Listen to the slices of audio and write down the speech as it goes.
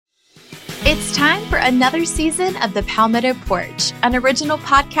It's time for another season of The Palmetto Porch, an original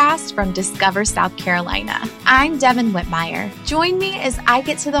podcast from Discover South Carolina. I'm Devin Whitmire. Join me as I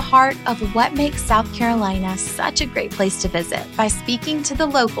get to the heart of what makes South Carolina such a great place to visit by speaking to the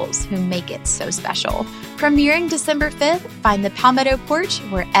locals who make it so special. Premiering December 5th, find The Palmetto Porch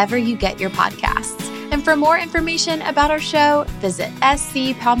wherever you get your podcasts. And for more information about our show, visit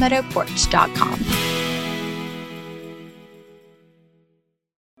scpalmettoporch.com.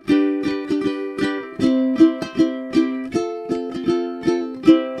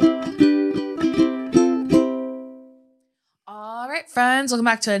 Friends, welcome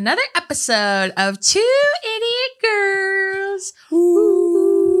back to another episode of Two Idiot Girls.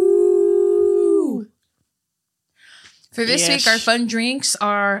 Ooh. For this week, our fun drinks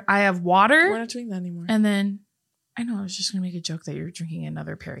are, I have water. We're not doing that anymore. And then, I know, I was just going to make a joke that you're drinking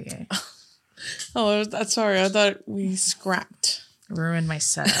another Perrier. Oh, that's sorry. I thought we scrapped. Ruined my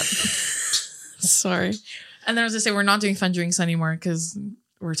setup. Sorry. And then I was going to say, we're not doing fun drinks anymore because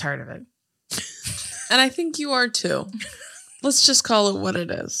we're tired of it. And I think you are too. Let's just call it what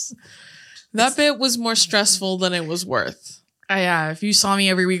it is. That bit was more stressful than it was worth. Yeah, if you saw me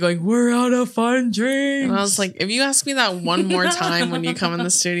every week going, we're out of fun drinks. And I was like, if you ask me that one more time when you come in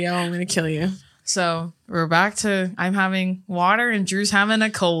the studio, I'm going to kill you. So we're back to, I'm having water and Drew's having a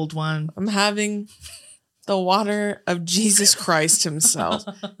cold one. I'm having the water of Jesus Christ himself.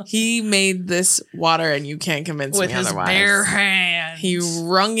 He made this water and you can't convince me otherwise. With his bare hands. He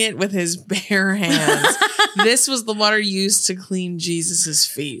wrung it with his bare hands. This was the water used to clean Jesus's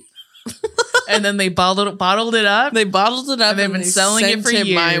feet. And then they bottled it up. They bottled it up and they've been selling it for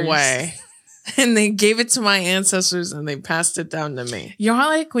years. My way. And they gave it to my ancestors and they passed it down to me. You know how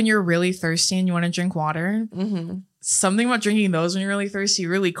like when you're really thirsty and you want to drink water? Mm-hmm. Something about drinking those when you're really thirsty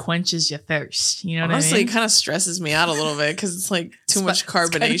really quenches your thirst. You know what Honestly, I mean? it kind of stresses me out a little bit because it's like too much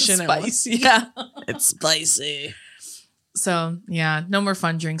carbonation. It's kind of spicy. Yeah, it's spicy. So yeah, no more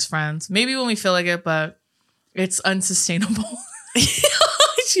fun drinks, friends. Maybe when we feel like it, but it's unsustainable.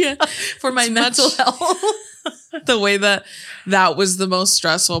 Yeah, for my mental health. The way that was the most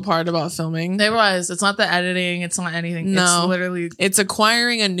stressful part about filming. It was. It's not the editing. It's not anything. No. It's literally. It's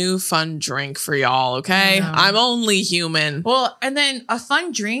acquiring a new fun drink for y'all, okay? I'm only human. Well, and then a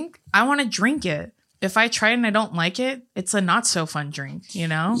fun drink, I want to drink it. If I try it and I don't like it, it's a not so fun drink, you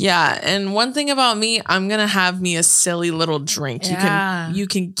know? Yeah, and one thing about me, I'm going to have me a silly little drink. Yeah. You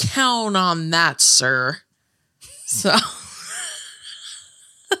can count on that, sir. So...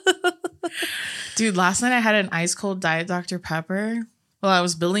 Dude, last night I had an ice cold Diet Dr. Pepper while I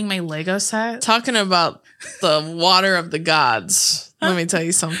was building my Lego set. Talking about the water of the gods. Let me tell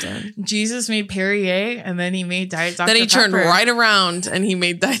you something. Jesus made Perrier and then he made Diet Dr. Pepper. Then he turned right around and he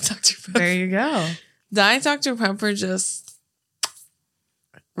made Diet Dr. Pepper. There you go. Diet Dr. Pepper just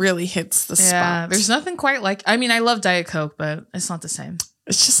really hits the spot. Yeah, there's nothing quite like, I mean, I love Diet Coke, but it's not the same.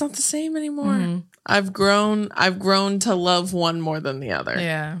 It's just not the same anymore. Mm-hmm. I've grown to love one more than the other.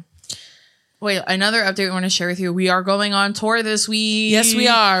 Yeah. Wait, another update we want to share with you. We are going on tour this week. Yes, we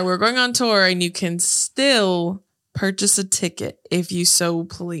are. We're going on tour and you can still purchase a ticket if you so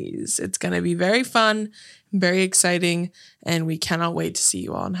please. It's going to be very fun, very exciting, and we cannot wait to see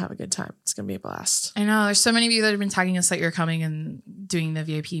you all and have a good time. It's going to be a blast. I know. There's so many of you that have been tagging us that you're coming and doing the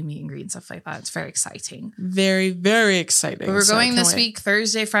VIP meet and greet and stuff like that. It's very exciting. Very, very exciting. But we're going this week,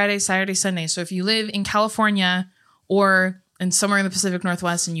 Thursday, Friday, Saturday, Sunday. So if you live in California or and somewhere in the Pacific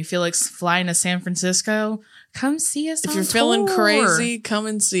Northwest and you feel like flying to San Francisco, come see us. If you're feeling crazy, come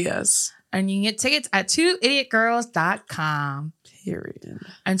and see us. And you can get tickets at 2idiotgirls.com. Period.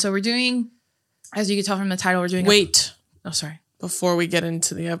 And so we're doing, as you can tell from the title, we're doing. Wait. Oh, sorry. Before we get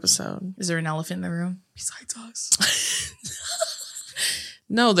into the episode. Is there an elephant in the room besides us?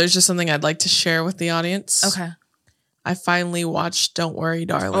 No, there's just something I'd like to share with the audience. Okay. I finally watched Don't Worry,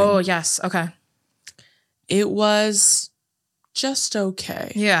 Darling. Oh, yes. Okay. It was just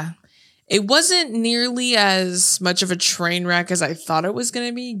okay. Yeah. It wasn't nearly as much of a train wreck as I thought it was going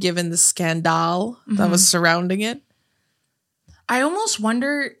to be, given the scandal that was surrounding it. I almost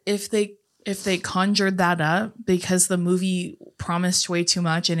wonder if they conjured that up because the movie promised way too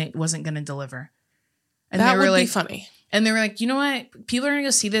much and it wasn't going to deliver. And that they were would like, be funny. And they were like, you know what? People are going to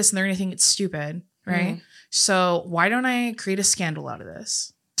go see this and they're going to think it's stupid, right? Mm. So why don't I create a scandal out of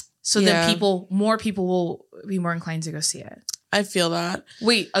this? So that more people will be more inclined to go see it. I feel that.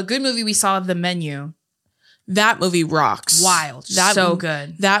 Wait, a good movie we saw, The Menu. That movie rocks. Wild. So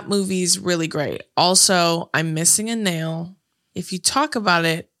good. That movie's really great. Also, I'm missing a nail. If you talk about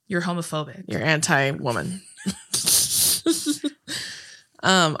it, you're homophobic. You're anti-woman.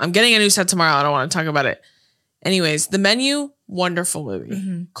 I'm getting a new set tomorrow. I don't want to talk about it. Anyways, The Menu, wonderful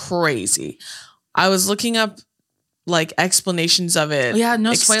movie. Crazy. I was looking up like explanations of it. Yeah,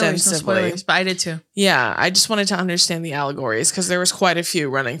 no spoilers, but I did too. Yeah, I just wanted to understand the allegories because there was quite a few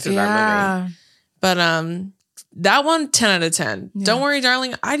running through that movie. But that one, 10 out of 10. Yeah. Don't Worry,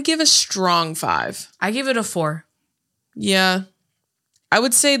 Darling, I'd give a strong 5. I give it a 4. Yeah. I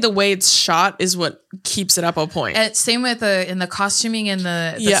would say the way it's shot is what keeps it up a point. Same with in the costuming and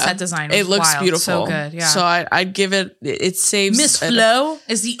the set design. It looks wild. beautiful. So good. Yeah. So I'd give it. It saves. Miss Flo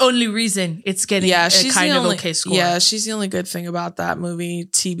is the only reason it's getting a kind of okay score. Yeah, she's the only good thing about that movie,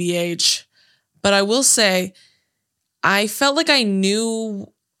 TBH. But I will say, I felt like I knew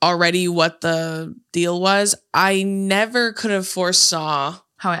already what the deal was. I never could have foresaw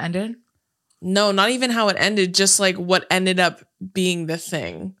how it ended. No, not even how it ended. Just like what ended up being the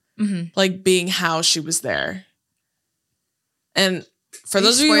thing, like being how she was there. And for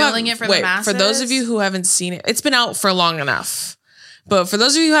those of you for those of you who haven't seen it, it's been out for long enough. But for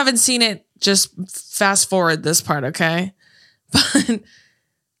those of you who haven't seen it, just fast forward this part, okay? But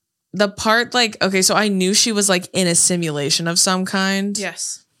the part so I knew she was like in a simulation of some kind.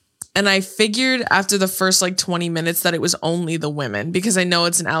 Yes. And I figured after the first 20 minutes that it was only the women, because I know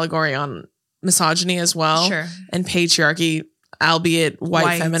it's an allegory on misogyny as well. Sure. And patriarchy, albeit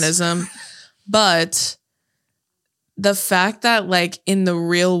white feminism. But the fact that in the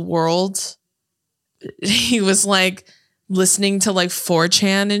real world, he was listening to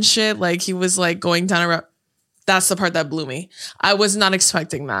 4chan and shit. He was going down a road. That's the part that blew me. I was not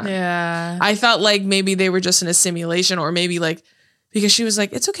expecting that. Yeah. I thought maybe they were just in a simulation, or maybe because she was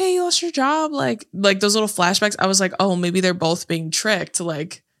it's okay, you lost your job. Like those little flashbacks. I was oh, maybe they're both being tricked.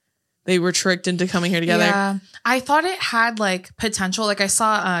 They were tricked into coming here together. Yeah. I thought it had potential. I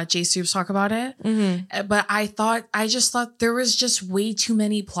saw Jay Stoops talk about it, but I just thought there was just way too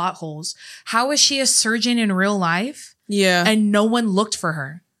many plot holes. How is she a surgeon in real life? Yeah. And no one looked for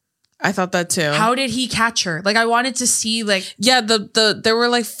her. I thought that too. How did he catch her? I wanted to see yeah, there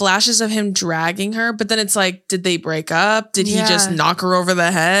were flashes of him dragging her, but then it's did they break up? Did he just knock her over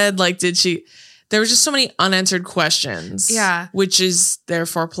the head? Did she? There was just so many unanswered questions. Yeah. Which is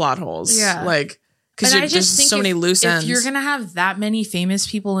therefore plot holes. Yeah. Because there's so many loose ends. If you're going to have that many famous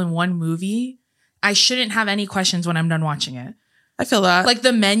people in one movie, I shouldn't have any questions when I'm done watching it. I feel that.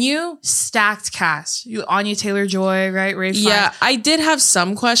 The Menu, stacked cast. Anya Taylor-Joy, right? Ray Fiennes. Yeah, I did have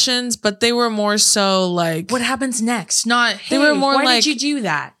some questions, but they were more so what happens next? Not, hey, they were more why did you do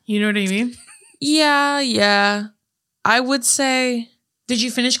that? You know what I mean? Yeah. I would say. Did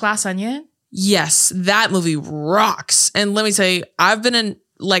you finish Glass Onion? Yes, that movie rocks. And let me tell you, I've been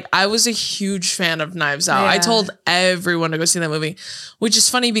I was a huge fan of Knives Out. Yeah. I told everyone to go see that movie, which is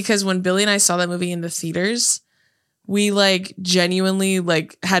funny because when Billy and I saw that movie in the theaters, we genuinely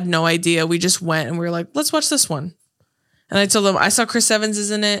had no idea. We just went and we were let's watch this one. And I told them, I saw Chris Evans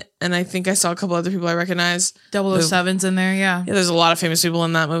is in it. And I think I saw a couple other people I recognize. 007's in there, yeah. Yeah, there's a lot of famous people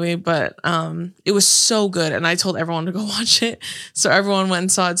in that movie. But it was so good. And I told everyone to go watch it. So everyone went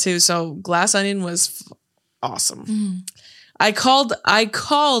and saw it too. So Glass Onion was awesome. Mm. I called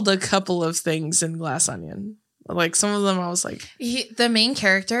a couple of things in Glass Onion. Some of them I was the main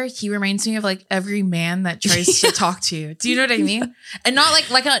character, he reminds me of every man that tries to talk to you. Do you know what I mean? And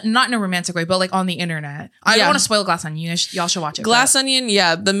not not in a romantic way, but on the internet. I don't want to spoil Glass Onion. Y'all should watch it. Glass Onion,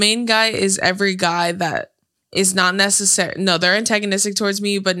 yeah. The main guy is every guy that is not necessary. No, they're antagonistic towards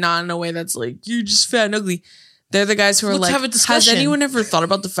me, but not in a way that's you're just fat and ugly. They're the guys who are have a has anyone ever thought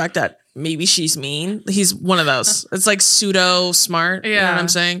about the fact that maybe she's mean? He's one of those. It's pseudo smart. Yeah. You know what I'm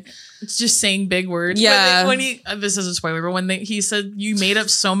saying? It's just saying big words. Yeah. When he, this is a spoiler, but when he said you made up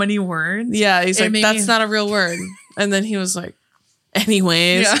so many words. Yeah. He's that's not a real word. And then he was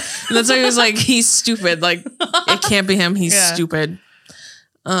anyways. Yeah. And that's why he was he's stupid. It can't be him. He's stupid.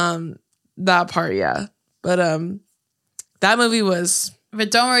 That part. Yeah. But, that movie was. But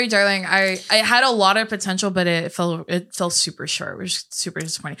Don't Worry, Darling, I had a lot of potential, but it fell super short, which is super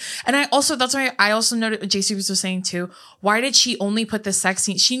disappointing. And that's why I also noted what JC was saying too. Why did she only put the sex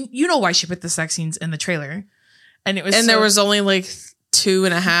scene? You know why she put the sex scenes in the trailer. And it was there was only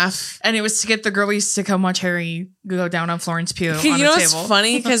 2.5. And it was to get the girlies to come watch Harry go down on Florence Pugh on the table. You know what's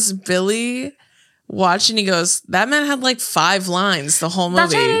funny? Because Billy watched and he goes, that man had 5 lines the whole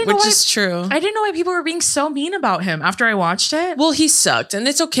movie, which is true. I didn't know why people were being so mean about him after I watched it. Well, he sucked, and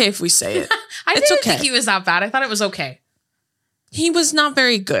it's okay if we say it. I didn't think he was that bad. I thought it was okay. He was not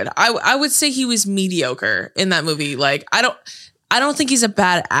very good. I would say he was mediocre in that movie. I don't think he's a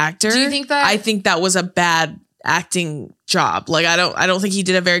bad actor. Do you think that? I think that was a bad acting job. Like I don't think he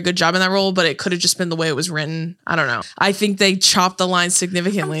did a very good job in that role, but it could have just been the way it was written. I don't know. I think they chopped the line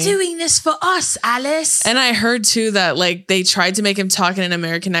significantly. I'm doing this for us, Alice. And I heard too that like they tried to make him talk in an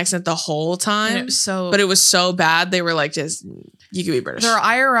American accent the whole time, but it was so bad they were like, just you could be British. For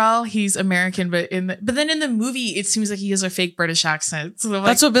IRL, he's American, but then in the movie, it seems like he has a fake British accent. So like,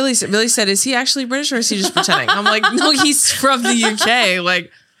 that's what Billy said. Billy said, "Is he actually British or is he just pretending?" I'm like, "No, he's from the UK."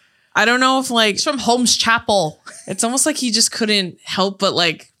 Like, I don't know if like he's from Holmes Chapel. It's almost like he just couldn't help but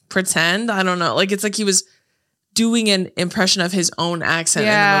like pretend. I don't know. Like it's like he was doing an impression of his own accent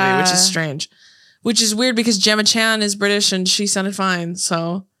in the movie, which is strange. Which is weird because Gemma Chan is British and she sounded fine.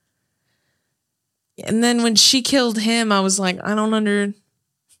 So, and then when she killed him, I was like,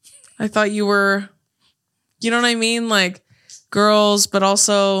 I thought you were, you know what I mean? Like girls, but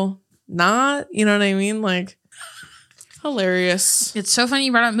also not, you know what I mean? Like, hilarious. It's so funny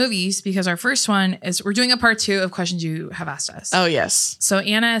you brought up movies because our first one is we're doing a part 2 of questions you have asked us. Oh, yes. So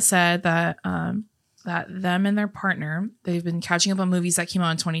Anna said that that them and their partner, they've been catching up on movies that came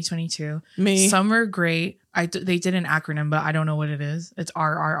out in 2022. Me. Some were great. They did an acronym, but I don't know what it is. It's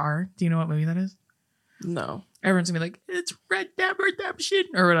RRR. Do you know what movie that is? No. Everyone's gonna be like, it's Red Dead Redemption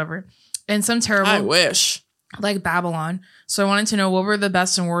or whatever. And some terrible. I wish. Like Babylon. So I wanted to know what were the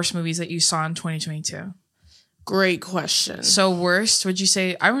best and worst movies that you saw in 2022? Great question. So worst, would you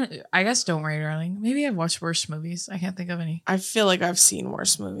say? I guess Don't Worry, Darling. Maybe I've watched worst movies. I can't think of any. I feel like I've seen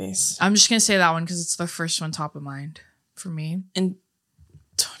worse movies. I'm just gonna say that one because it's the first one top of mind for me. In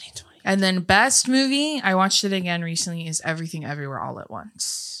 2020. And then best movie, I watched it again recently, is Everything Everywhere All at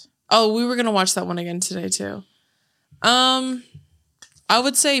Once. Oh, we were gonna watch that one again today too. I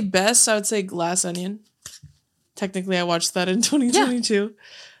would say best. I would say Glass Onion. Technically, I watched that in 2022. Yeah.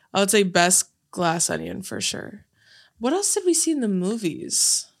 I would say best Glass Onion for sure. What else did we see in the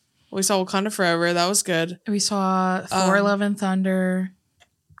movies? We saw Wakanda Forever. That was good. We saw Thor: Love and Thunder.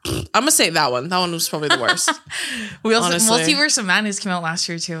 I'm gonna say that one. That one was probably the worst. We also Multiverse of Madness came out last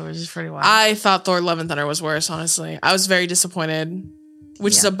year too, which is pretty wild. I thought Thor: Love and Thunder was worse. Honestly, I was very disappointed,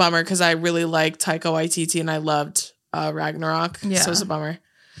 which is a bummer because I really liked Taika Waititi and I loved Ragnarok. Yeah, so it's a bummer.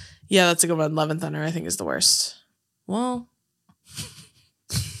 Yeah, that's a good one. Love and Thunder, I think, is the worst. Well.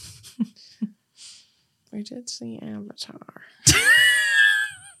 We did see Avatar.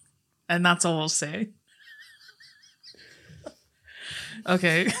 And that's all we'll say.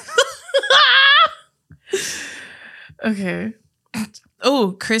 Okay. Okay.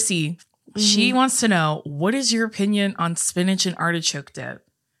 Oh, Chrissy. Mm-hmm. She wants to know, what is your opinion on spinach and artichoke dip?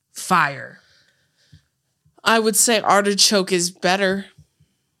 Fire. I would say artichoke is better.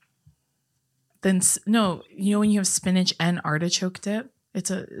 No, you know when you have spinach and artichoke dip? I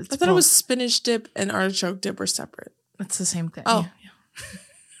thought it was spinach dip and artichoke dip were separate. It's the same thing. Oh. Yeah.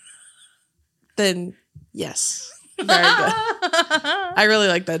 Then, yes. Very good. I really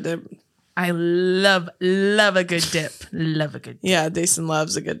like that dip. I love a good dip. Love a good dip. Yeah, Dason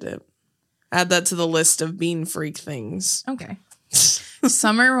loves a good dip. Add that to the list of bean freak things. Okay.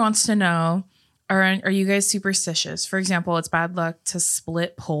 Summer wants to know, are you guys superstitious? For example, it's bad luck to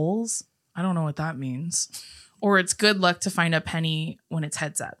split poles. I don't know what that means. Or it's good luck to find a penny when it's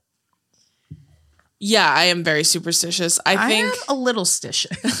heads up. Yeah, I am very superstitious. I think am a little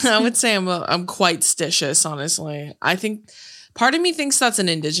stitious. I would say I'm quite stitious, honestly. I think part of me thinks that's an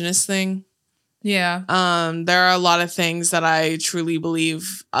indigenous thing. Yeah. There are a lot of things that I truly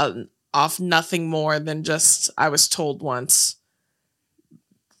believe off nothing more than just I was told once.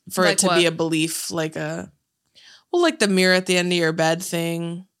 For like it to be a belief, like the mirror at the end of your bed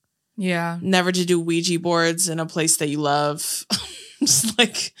thing. Yeah. Never to do Ouija boards in a place that you love. Just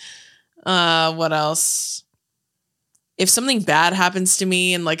like, what else? If something bad happens to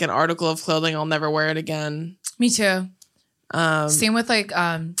me in like an article of clothing, I'll never wear it again. Me too. Same with like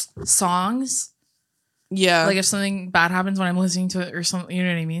songs. Yeah. Like if something bad happens when I'm listening to it or something, you know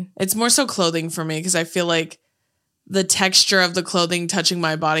what I mean? It's more so clothing for me because I feel like the texture of the clothing touching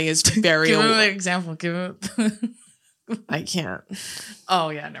my body is very... Give him an example. Give him... I can't. Oh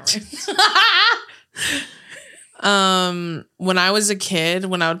yeah, never mind. When I was a kid,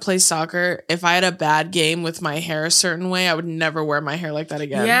 when I would play soccer, if I had a bad game with my hair a certain way, I would never wear my hair like that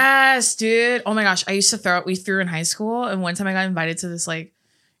again. Yes, dude. Oh my gosh, I used to we threw in high school, and one time I got invited to this like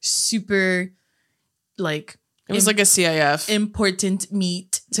super like it was like a CIF important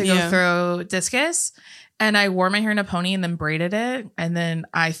meet to go throw discus. And I wore my hair in a pony and then braided it. And then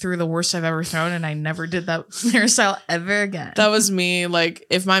I threw the worst I've ever thrown. And I never did that hairstyle ever again. That was me. Like,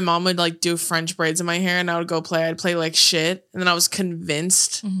 if my mom would like do French braids in my hair and I would go play, I'd play like shit. And then I was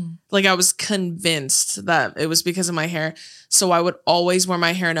convinced, that it was because of my hair. So I would always wear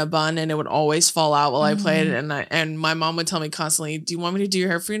my hair in a bun and it would always fall out while I played. And my mom would tell me constantly, do you want me to do your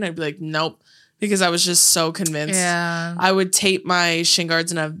hair for you? And I'd be like, nope. Because I was just so convinced. Yeah. I would tape my shin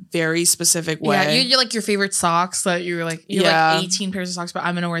guards in a very specific way. Yeah, you're like your favorite socks that you're like 18 pairs of socks, but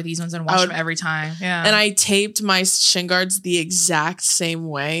I'm gonna wear these ones and wash them every time. Yeah. And I taped my shin guards the exact same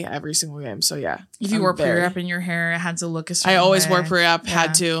way every single game. So yeah. If you wore pre-wrap in your hair, it had to look a certain I always way. wore pre-wrap,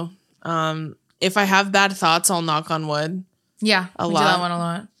 had to. If I have bad thoughts, I'll knock on wood. Yeah. A we lot. do that one a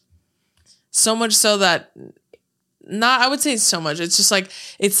lot. So much so that I would say so much. It's just like,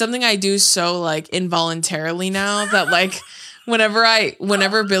 it's something I do so like involuntarily now that like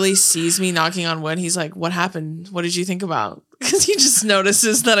whenever Billy sees me knocking on wood, he's like, what happened? What did you think about? Because he just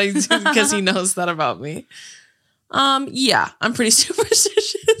notices that I do because he knows that about me. Yeah, I'm pretty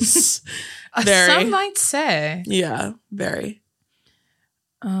superstitious. Very. Some might say. Yeah, very.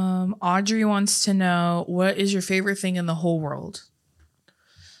 Audrey wants to know, what is your favorite thing in the whole world?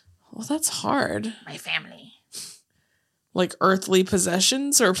 Well, that's hard. My family. Like earthly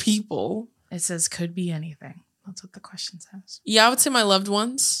possessions or people? It says could be anything. That's what the question says. Yeah, I would say my loved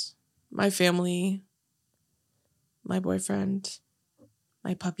ones, my family, my boyfriend,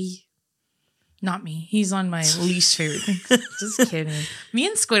 my puppy. Not me. He's on my least favorite thing. Just kidding. Me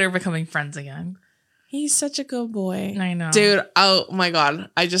and Squid are becoming friends again. He's such a good boy. I know. Dude, oh my God.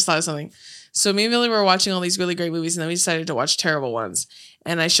 I just thought of something. So me and Billy were watching all these really great movies and then we decided to watch terrible ones.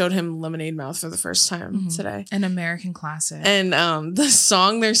 And I showed him Lemonade Mouth for the first time today. An American classic. And the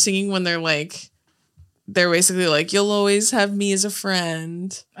song they're singing when they're basically like, you'll always have me as a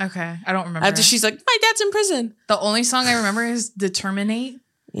friend. Okay. I don't remember. After she's like, my dad's in prison. The only song I remember is Determinate.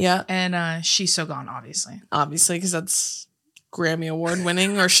 Yeah. And She's So Gone, obviously. Obviously, because that's Grammy Award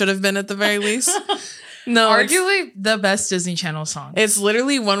winning or should have been at the very least. No, arguably the best Disney Channel song. It's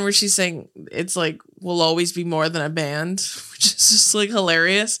literally one where she's saying it's like we'll always be more than a band, which is just like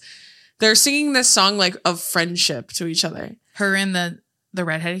hilarious. They're singing this song like of friendship to each other. Her and the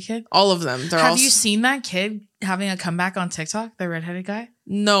redheaded kid. All of them. Have you seen that kid having a comeback on TikTok? The redheaded guy.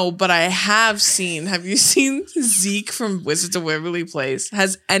 No, but I have seen. Have you seen Zeke from Wizards of Waverly Place?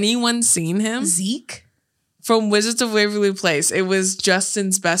 Has anyone seen him? Zeke from Wizards of Waverly Place. It was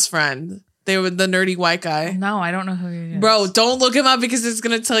Justin's best friend. They were the nerdy white guy. No, I don't know who he is. Bro, don't look him up because it's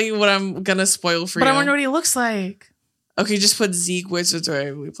going to tell you what I'm going to spoil for you. But I wonder what he looks like. Okay, just put Zeke Wizards of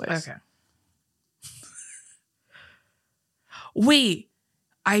Waverly Place. Okay. Wait,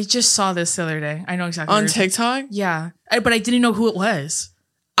 I just saw this the other day. I know exactly. On TikTok? Yeah. But I didn't know who it was.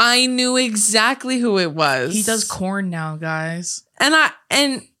 I knew exactly who it was. He does corn now, guys.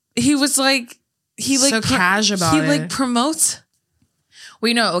 And he was like, so cash about it. He like promotes.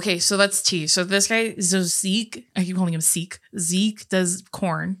 Wait, no. Okay, so that's T. So this guy, Zeke, I keep calling him Zeke. Zeke does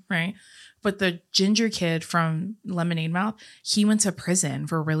corn, right? But the ginger kid from Lemonade Mouth, he went to prison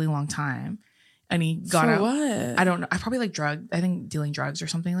for a really long time. And he got out. For what? I don't know. I probably like I think dealing drugs or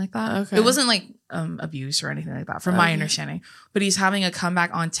something like that. Okay. It wasn't like abuse or anything like that, from my understanding. But he's having a comeback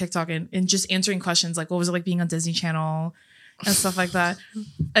on TikTok and just answering questions like, what was it like being on Disney Channel and stuff like that.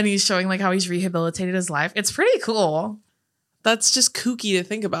 And he's showing like how he's rehabilitated his life. It's pretty cool. That's just kooky to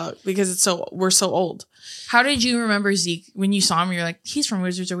think about because we're so old. How did you remember Zeke when you saw him? You're like, he's from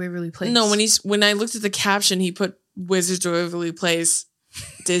Wizards of Waverly Place. No, when I looked at the caption, he put Wizards of Waverly Place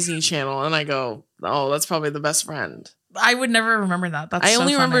Disney Channel, and I go, oh, that's probably the best friend. I would never remember that. I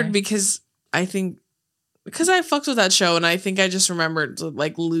only remembered because I fucked with that show, and I think I just remembered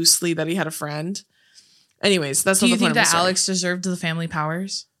like loosely that he had a friend. Anyways, that's. Do you think that Alex deserved the family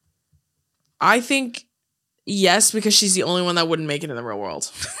powers? I think. Yes, because she's the only one that wouldn't make it in the real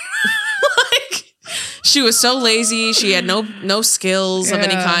world. Like, she was so lazy. She had no skills of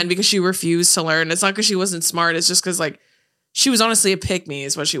any kind because she refused to learn. It's not because she wasn't smart. It's just because like she was honestly a pick-me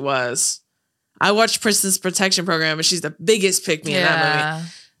is what she was. I watched Princess Protection Program and she's the biggest pick-me in that movie.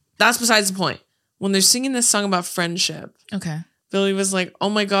 That's besides the point. When they're singing this song about friendship, okay, Billy was like, oh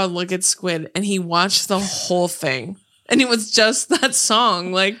my God, look at Squid. And he watched the whole thing. And it was just that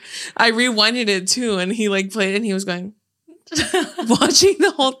song. Like, I rewinded it too. And he like played it and he was going, watching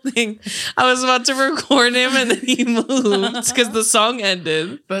the whole thing. I was about to record him and then he moved because the song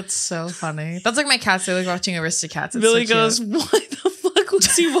ended. That's so funny. That's like my cats. They like watching Aristocats. Billy goes, why the fuck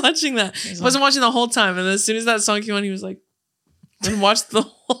was he watching that? He wasn't watching the whole time. And as soon as that song came on, he was like, and watched the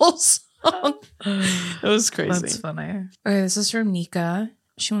whole song. It was crazy. That's funny. Okay, this is from Nika.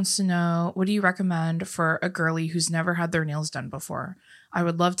 She wants to know, what do you recommend for a girly who's never had their nails done before? I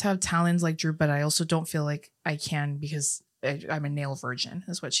would love to have talons like Drew, but I also don't feel like I can because I'm a nail virgin,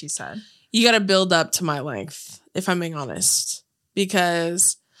 is what she said. You got to build up to my length, if I'm being honest.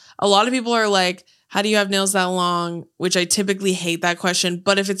 Because a lot of people are like, how do you have nails that long? Which I typically hate that question.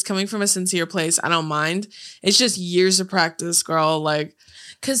 But if it's coming from a sincere place, I don't mind. It's just years of practice, girl. Like,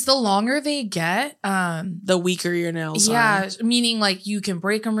 because the longer they get, the weaker your nails are. Yeah, meaning like you can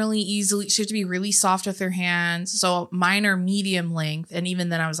break them really easily. So you have to be really soft with your hands. So mine are medium length. And even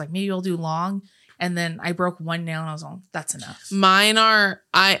then I was like, maybe I'll do long. And then I broke one nail and I was like, that's enough. Mine are,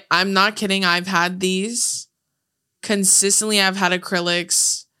 I'm not kidding. I've had these consistently. I've had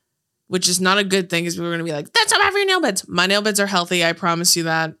acrylics, which is not a good thing because people are going to be like, that's not bad for your nail beds. My nail beds are healthy. I promise you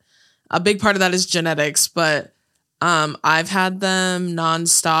that. A big part of that is genetics, but I've had them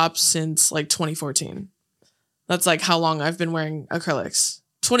nonstop since like 2014. That's like how long I've been wearing acrylics.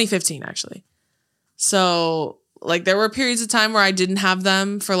 2015, actually. So like there were periods of time where I didn't have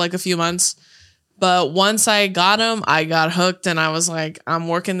them for like a few months. But once I got them, I got hooked and I was like, I'm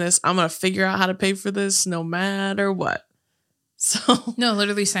working this. I'm going to figure out how to pay for this no matter what. So no,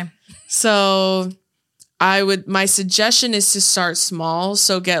 literally same. So my suggestion is to start small.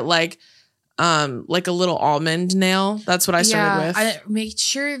 So get like a little almond nail. That's what I started with. I make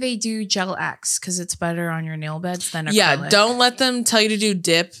sure they do gel X because it's better on your nail beds than acrylic. Yeah, don't let them tell you to do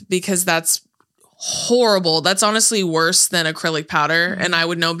dip because that's horrible. That's honestly worse than acrylic powder. Mm-hmm. And I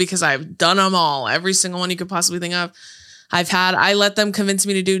would know because I've done them all. Every single one you could possibly think of. I let them convince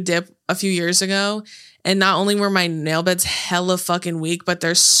me to do dip a few years ago. And not only were my nail beds hella fucking weak, but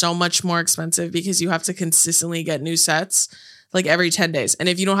they're so much more expensive because you have to consistently get new sets like every 10 days. And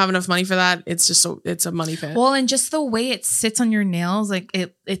if you don't have enough money for that, it's a money pit. Well, and just the way it sits on your nails, like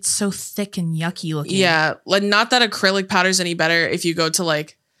it's so thick and yucky looking. Yeah. Like not that acrylic powder is any better if you go to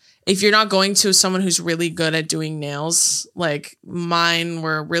like, if you're not going to someone who's really good at doing nails. Like mine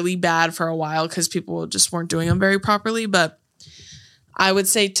were really bad for a while because people just weren't doing them very properly. But I would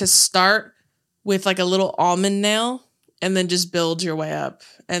say to start with like a little almond nail and then just build your way up.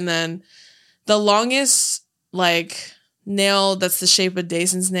 And then the longest like nail that's the shape of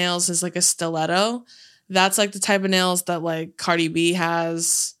Dason's nails is like a stiletto. That's like the type of nails that like Cardi B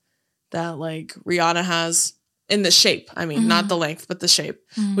has, that like Rihanna has in the shape. I mean, not the length, but the shape,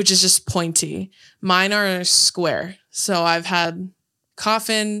 which is just pointy. Mine are square. So I've had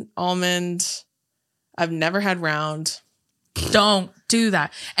coffin, almond. I've never had round. Don't do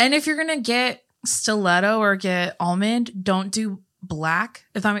that. And if you're going to get stiletto or get almond, don't do black.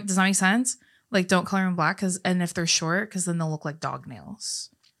 Does that make sense? Like don't color them black and if they're short, because then they'll look like dog nails.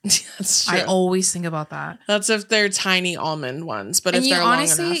 That's true. I always think about that. That's if they're tiny almond ones, but if they're long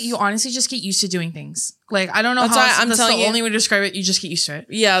enough, you honestly just get used to doing things. Like I don't know that's how why I'm telling the you, only way to describe it. You just get used to it.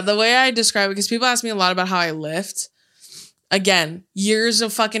 Yeah, the way I describe it, because people ask me a lot about how I lift. Again, years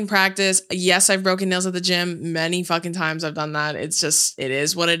of fucking practice. Yes, I've broken nails at the gym many fucking times. I've done that. It's just, it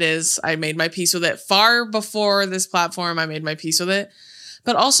is what it is. I made my peace with it far before this platform. I made my peace with it.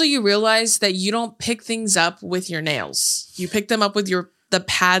 But also you realize that you don't pick things up with your nails. You pick them up with the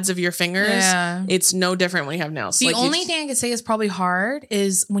pads of your fingers. Yeah. It's no different when you have nails. The only thing I could say is probably hard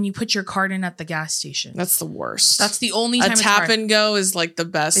is when you put your card in at the gas station. That's the worst. That's the only time it's hard. A tap and go is like the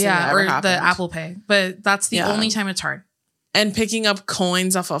best thing that ever happened. Or the Apple Pay. But that's the only time it's hard. And picking up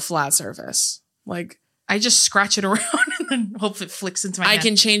coins off a flat surface. Like I just scratch it around and then hope it flicks into my hand. I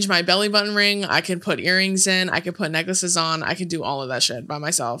can change my belly button ring. I can put earrings in. I can put necklaces on. I can do all of that shit by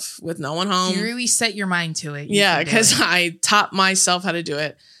myself with no one home. You really set your mind to it. Yeah, because I taught myself how to do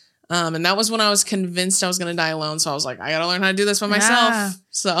it. And that was when I was convinced I was going to die alone. So I was like, I got to learn how to do this by myself.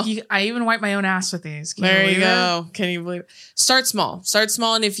 So I even wipe my own ass with these. There you go. Can you believe it? Start small. Start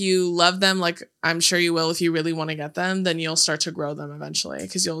small. And if you love them, like I'm sure you will, if you really want to get them, then you'll start to grow them eventually.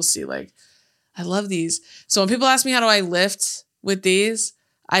 Because you'll see like, I love these. So when people ask me how do I lift with these,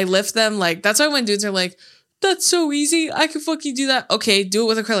 I lift them like, that's why when dudes are like, that's so easy. I can fucking do that. Okay, do it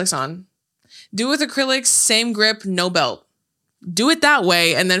with acrylics on. Do it with acrylics, same grip, no belt. Do it that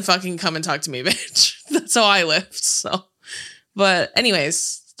way and then fucking come and talk to me, bitch. That's how I lift. So, but anyways,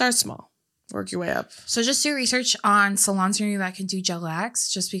 start small. Work your way up. So just do research on salons near you that can do gel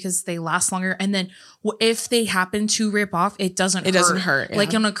X just because they last longer. And then if they happen to rip off, it doesn't hurt. Yeah.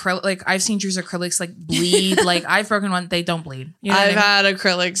 Like on acrylic, like I've seen Drew's acrylics like bleed. Like I've broken one, they don't bleed. You know I've had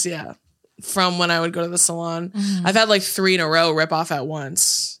acrylics, yeah, from when I would go to the salon. Mm-hmm. I've had like 3 in a row rip off at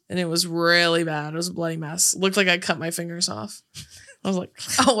once. And it was really bad. It was a bloody mess. It looked like I cut my fingers off. I was like,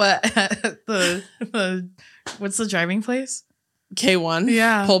 oh, what? the what's the driving place? K1.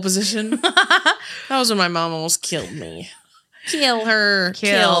 Yeah. Pole position. That was when my mom almost killed me. Kill her.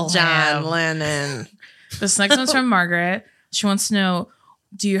 Kill John Lennon. This next one's from Margaret. She wants to know,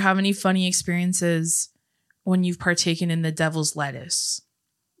 do you have any funny experiences when you've partaken in the devil's lettuce?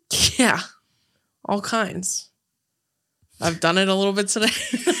 Yeah. All kinds. I've done it a little bit today.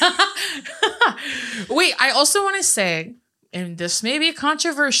 Wait, I also want to say, and this may be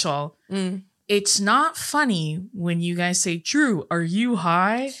controversial, it's not funny when you guys say, Drew, are you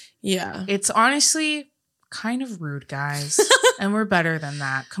high? Yeah. It's honestly kind of rude, guys. And we're better than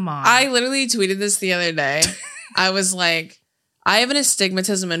that. Come on. I literally tweeted this the other day. I was like, I have an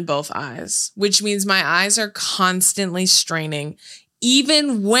astigmatism in both eyes, which means my eyes are constantly straining,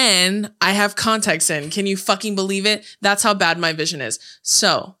 even when I have contacts in. Can you fucking believe it? That's how bad my vision is.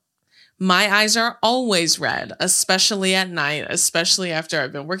 So my eyes are always red, especially at night, especially after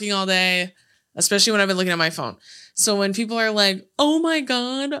I've been working all day, especially when I've been looking at my phone. So when people are like, oh my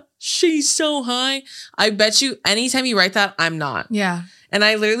God, she's so high. I bet you anytime you write that, I'm not. Yeah. And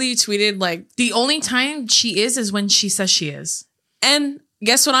I literally tweeted like, the only time she is when she says she is. and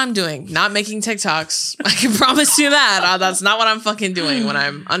guess what I'm doing? Not making TikToks. I can promise you that. That's not what I'm fucking doing when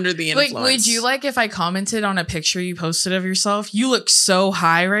I'm under the influence. Like, would you like if I commented on a picture you posted of yourself? You look so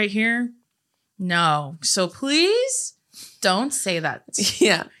high right here. No. So please don't say that.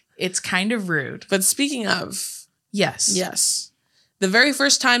 Yeah. It's kind of rude. But speaking of, yes. The very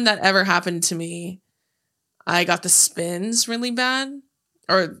first time that ever happened to me, I got the spins really bad.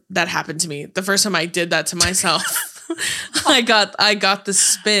 Or that happened to me. The first time I did that to myself. I got the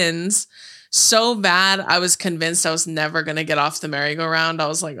spins so bad. I was convinced I was never going to get off the merry-go-round. I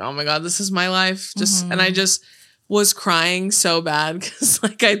was like, oh my God, this is my life. And I just was crying so bad because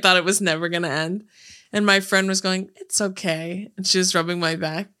like I thought it was never going to end. And my friend was going, it's okay. And she was rubbing my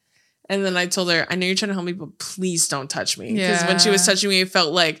back. And then I told her, I know you're trying to help me, but please don't touch me. Because when she was touching me, it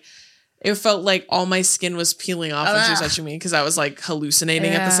felt like all my skin was peeling off when she was touching me because I was like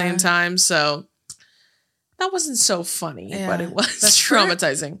hallucinating at the same time. So that wasn't so funny, but it was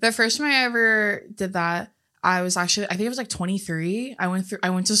traumatizing. The first time I ever did that, I think it was like 23. I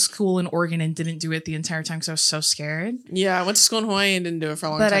went to school in Oregon and didn't do it the entire time because I was so scared. Yeah, I went to school in Hawaii and didn't do it for a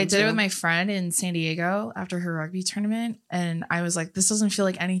long time. But I did it with my friend in San Diego after her rugby tournament. And I was like, this doesn't feel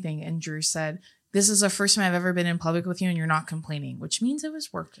like anything. And Drew said, this is the first time I've ever been in public with you and you're not complaining, which means it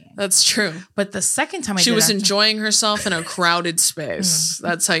was working. That's true. But the second time she was enjoying herself in a crowded space.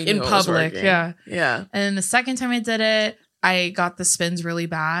 That's how you knew in it public. was working. Yeah. And then the second time I did it, I got the spins really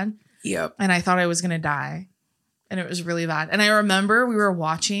bad. Yep. And I thought I was going to die. And it was really bad. And I remember we were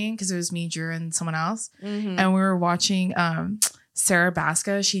watching, because it was me, Drew, and someone else. And we were watching Sarah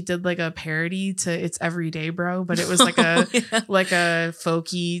Baska. She did like a parody to It's Everyday Bro, but it was like a like a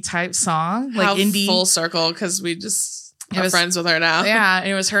folky type song. Like indie. Full circle, because we just are friends with her now. Yeah. And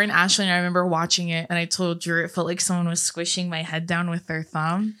it was her and Ashley. And I remember watching it. And I told Drew it felt like someone was squishing my head down with their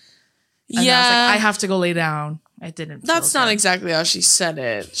thumb. And I was like, I have to go lay down. I didn't. That's not exactly how she said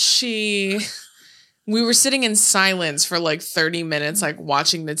it. We were sitting in silence for like 30 minutes, like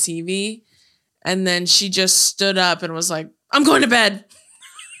watching the TV. And then she just stood up and was like, I'm going to bed.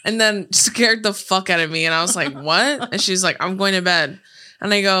 And then scared the fuck out of me. And I was like, what? And she's like, I'm going to bed.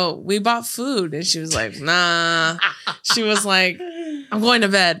 And I go, we bought food. And she was like, nah. She was like, I'm going to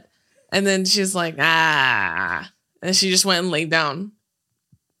bed. And then she's like, ah. And she just went and laid down.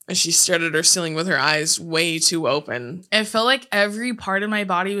 And she stared at her ceiling with her eyes way too open. It felt like every part of my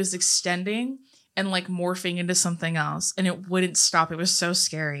body was extending and like morphing into something else. And it wouldn't stop. It was so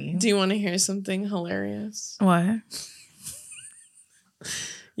scary. Do you want to hear something hilarious? What?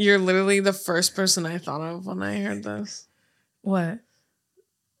 You're literally the first person I thought of when I heard this. What?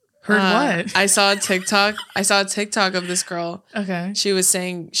 Heard what? I saw a TikTok. Of this girl. Okay. She was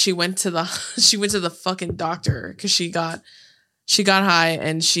saying she went to the fucking doctor because she got high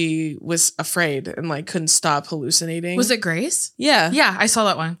and she was afraid and like couldn't stop hallucinating. Was it Grace? Yeah. Yeah, I saw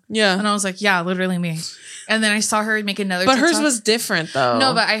that one. Yeah. And I was like, yeah, literally me. And then I saw her make another But TikTok. hers was different though.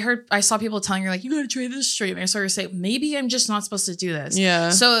 No, but I saw people telling her like, you gotta try this straight. And I saw her say, maybe I'm just not supposed to do this. Yeah.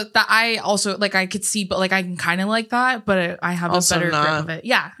 So that I also like I could see, but like I can kind of like that, but I have also a better not. grip of it.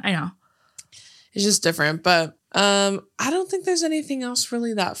 Yeah, I know. It's just different. But I don't think there's anything else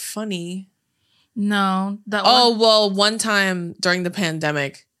really that funny. No. One time during the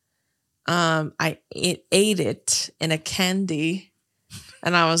pandemic, I ate it in a candy,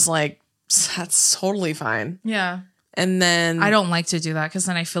 and I was like, "That's totally fine." Yeah. And then I don't like to do that because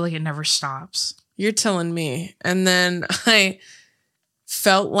then I feel like it never stops. You're telling me. And then I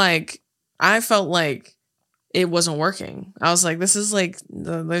felt like it wasn't working. I was like, "This is like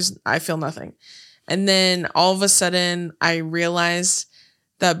I feel nothing." And then all of a sudden, I realized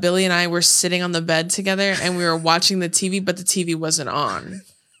that Billy and I were sitting on the bed together and we were watching the TV, but the TV wasn't on.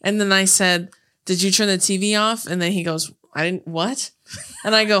 And then I said, did you turn the TV off? And then he goes, I didn't, what?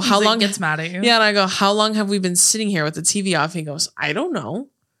 And I go, how long? Gets mad at you. Yeah. And I go, how long have we been sitting here with the TV off? He goes, I don't know.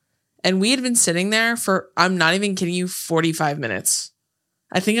 And we had been sitting there for, I'm not even kidding you, 45 minutes.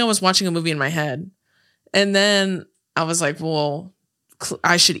 I think I was watching a movie in my head. And then I was like, well,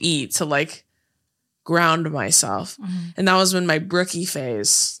 I should eat to like ground myself. Mm-hmm. And that was when my brookie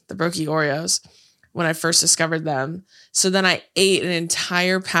phase, the brookie Oreos, when I first discovered them. So then I ate an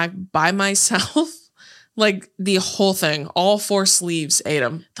entire pack by myself. Like the whole thing, all 4 sleeves, ate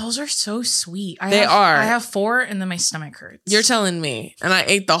them. Those are so sweet. I have 4 and then my stomach hurts. You're telling me. And I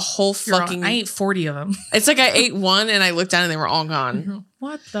ate the whole fucking... I ate 40 of them. It's like I ate one and I looked down and they were all gone.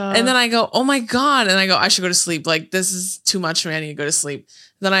 What the... And then I go, oh my God. And I go, I should go to sleep. Like, this is too much for me. I need to go to sleep.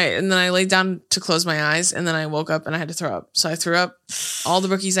 Then I laid down to close my eyes and then I woke up and I had to throw up. So I threw up all the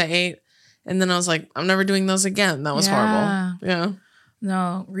brookies I ate. And then I was like, I'm never doing those again. That was horrible. Yeah.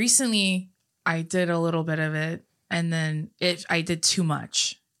 No, recently... I did a little bit of it and then I did too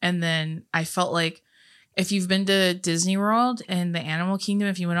much. And then I felt like if you've been to Disney World and the Animal Kingdom,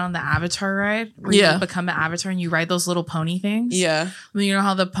 if you went on the Avatar ride where you become an avatar and you ride those little pony things. Yeah. You know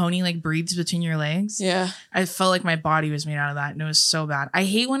how the pony like breathes between your legs? Yeah. I felt like my body was made out of that and it was so bad. I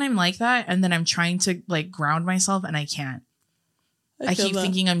hate when I'm like that and then I'm trying to like ground myself and I can't. I keep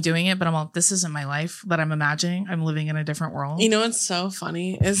thinking I'm doing it, but I'm like, this isn't my life that I'm imagining. I'm living in a different world. You know what's so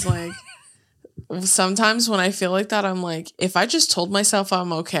funny is like... Sometimes when I feel like that, I'm like, if I just told myself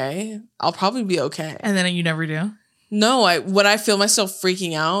I'm okay, I'll probably be okay. And then you never do? No, when I feel myself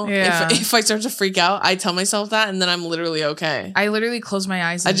freaking out, if I start to freak out, I tell myself that and then I'm literally okay. I literally close my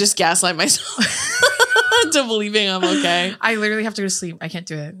eyes. I just gaslight myself to believing I'm okay. I literally have to go to sleep. I can't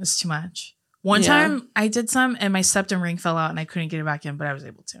do it. It's too much. One time I did some and my septum ring fell out and I couldn't get it back in, but I was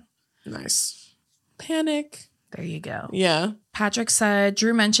able to. Nice. Panic. There you go. Yeah. Patrick said,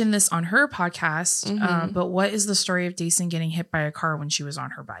 Drew mentioned this on her podcast, but what is the story of Dason getting hit by a car when she was on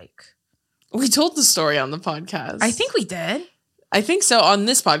her bike? We told the story on the podcast. I think we did. I think so on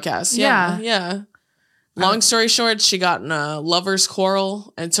this podcast. Yeah. Long story short, she got in a lover's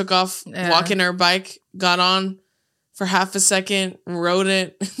quarrel and took off walking her bike, got on for half a second, rode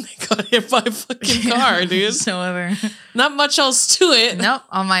it, and they got hit by a fucking car, dude. So not much else to it. Nope.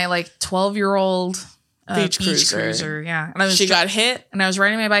 On my like 12-year-old beach cruiser. Yeah. And she got hit. And I was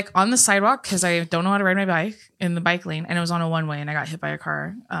riding my bike on the sidewalk because I don't know how to ride my bike in the bike lane. And it was on a one-way and I got hit by a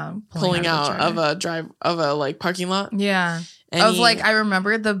car pulling out of a like parking lot. Yeah. And I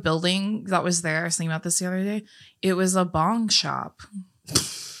remember the building that was there. I was thinking about this the other day. It was a bong shop.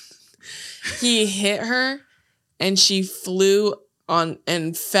 He hit her and she flew on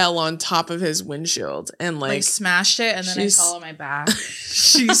and fell on top of his windshield and like smashed it and then I fell on my back.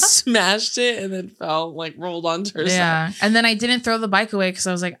 She smashed it and then fell, like rolled onto her side. And then I didn't throw the bike away because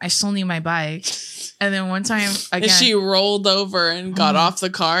I was like, I still need my bike. And then one time again, and she rolled over and got off the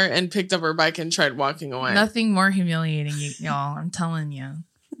car and picked up her bike and tried walking away. Nothing more humiliating, y'all. I'm telling you.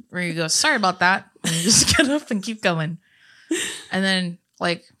 Where you go, sorry about that. And you just get up and keep going. And then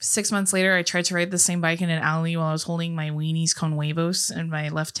like 6 months later, I tried to ride the same bike in an alley while I was holding my Weenies con huevos in my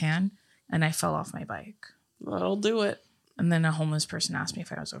left hand, and I fell off my bike. That'll do it. And then a homeless person asked me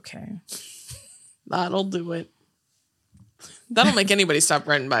if I was okay. That'll do it. That'll make anybody stop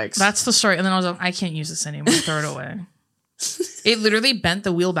riding bikes. That's the story. And then I was like, I can't use this anymore. Throw it away. It literally bent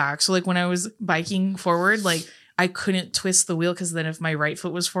the wheel back. So like when I was biking forward, like I couldn't twist the wheel because then if my right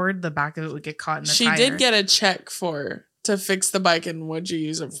foot was forward, the back of it would get caught in the tire. She did get a check to fix the bike, and what'd you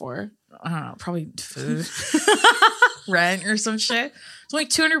use it for? I don't know, probably food. Rent or some shit. It's like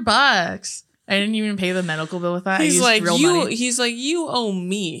 $200. I didn't even pay the medical bill with that. He's like, you owe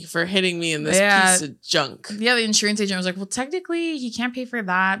me for hitting me in this piece of junk. Yeah, the insurance agent was like, well, technically he can't pay for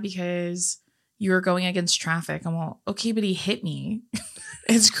that because you were going against traffic. I'm all, okay, but he hit me.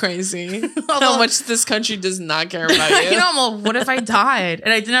 It's crazy how much this country does not care about you. You know, I'm all, what if I died?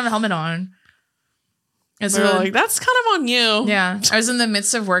 And I didn't have a helmet on. And so like, that's kind of on you. Yeah. I was in the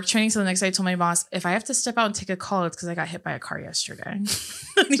midst of work training. So the next day I told my boss, if I have to step out and take a call, it's because I got hit by a car yesterday.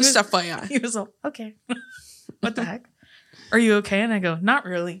 Just FYI. He was like, okay. What the heck? Are you okay? And I go, not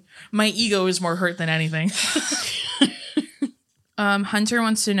really. My ego is more hurt than anything. Hunter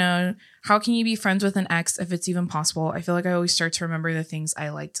wants to know, how can you be friends with an ex if it's even possible? I feel like I always start to remember the things I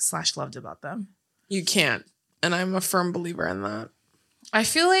liked/loved about them. You can't. And I'm a firm believer in that. I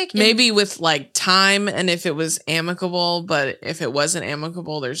feel like maybe with like time and if it was amicable, but if it wasn't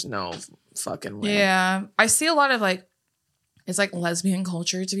amicable, there's no fucking way. Yeah. I see a lot of like, it's like lesbian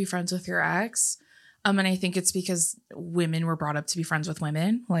culture to be friends with your ex. And I think it's because women were brought up to be friends with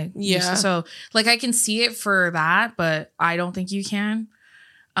women. Like, Yeah. So like I can see it for that, but I don't think you can.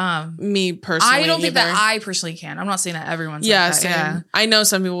 Me personally, I don't think that either. I personally can. I'm not saying that everyone's Yeah, like that. same. Yeah. I know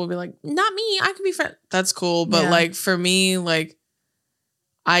some people will be like, not me, I can be friends. That's cool. But Yeah. like for me, like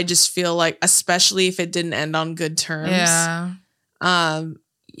I just feel like, especially if it didn't end on good terms, Yeah.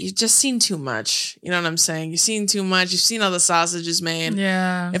 you've just seen too much. You know what I'm saying? You've seen too much. You've seen how the sausage is made.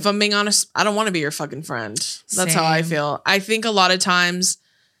 Yeah. If I'm being honest, I don't want to be your fucking friend. That's how I Same. feel. I think a lot of times,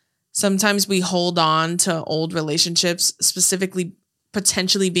 sometimes we hold on to old relationships, specifically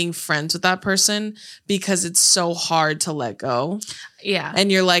potentially being friends with that person, because it's so hard to let go. Yeah. And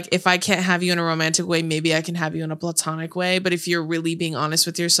you're like, if I can't have you in a romantic way, maybe I can have you in a platonic way. But if you're really being honest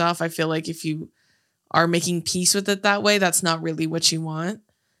with yourself, I feel like if you are making peace with it that way, that's not really what you want.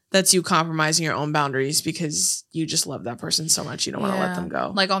 That's you compromising your own boundaries because you just love that person so much you don't want to let them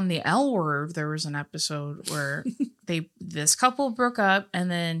go. Like on the L Word, there was an episode where this couple broke up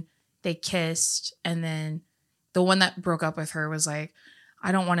and then they kissed, and then the one that broke up with her was like,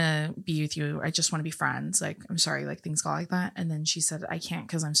 I don't want to be with you. I just want to be friends. Like, I'm sorry, like things got like that. And then she said, I can't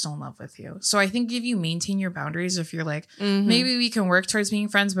because I'm still in love with you. So I think if you maintain your boundaries, if you're like, maybe we can work towards being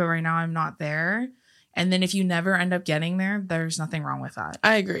friends, but right now I'm not there. And then if you never end up getting there, there's nothing wrong with that.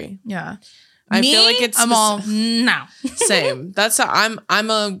 I agree. Yeah. I feel like it's I'm all no. Same. That's how I'm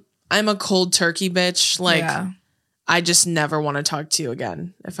a cold turkey bitch. Like I just never want to talk to you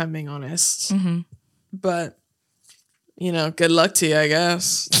again, if I'm being honest. Mm-hmm. But you know, good luck to you, I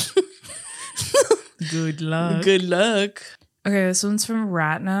guess. Good luck. Good luck. Okay, this one's from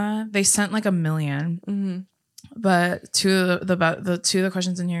Ratna. They sent like 1 million. Mm-hmm. But two of the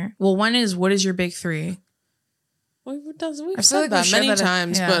questions in here. Well, one is, what is your big three? We've said that many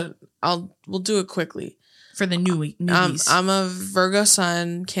times, but we'll do it quickly. For the newbies. I'm a Virgo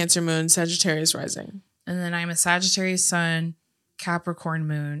sun, Cancer moon, Sagittarius rising. And then I'm a Sagittarius sun, Capricorn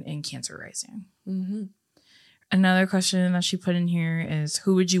moon, and Cancer rising. Mm-hmm. Another question that she put in here is,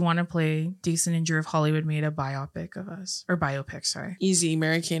 who would you want to play Decent and Drew if Hollywood made a biopic of us? Or biopic, sorry. Easy,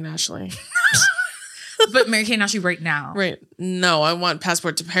 Mary-Kate and Ashley. But Mary-Kate and Ashley right now. Right. No, I want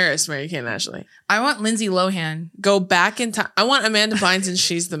Passport to Paris, Mary-Kate and Ashley. I want Lindsay Lohan. Go back in time. I want Amanda Bynes and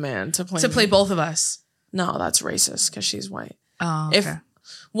She's the Man to play both of us. No, that's racist because she's white. Oh, okay.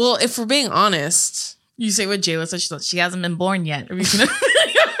 If we're being honest. You say what J-Lo said, she hasn't been born yet.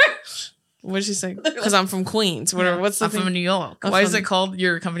 What did she say? Because I'm from Queens. What's the I'm thing? from New York. Why is it called,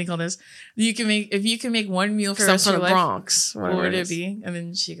 your company called this? If you can make one meal for the rest of your life, Bronx. what would it be? And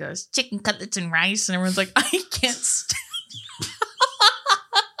then she goes, chicken cutlets and rice. And everyone's like, I can't stand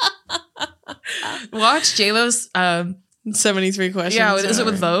Watch J-Lo's 73 questions. Yeah, is it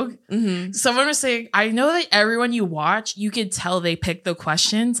with Vogue? Mm-hmm. Someone was saying, I know that everyone you watch, you could tell they pick the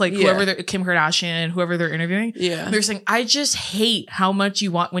questions, like whoever Kim Kardashian, whoever they're interviewing. Yeah, they're saying, I just hate how much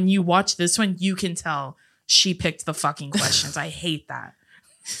you want when you watch this one. You can tell she picked the fucking questions. I hate that.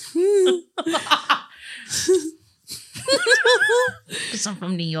 Because I'm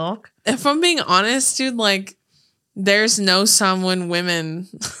from New York. If I'm being honest, dude, like there's no women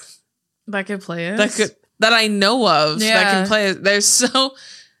that could play it. That I know of that can play it. There's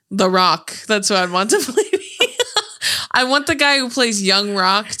The Rock. That's who I'd want to play me. I want the guy who plays young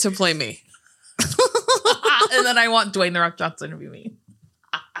Rock to play me. And then I want Dwayne The Rock Johnson to be me.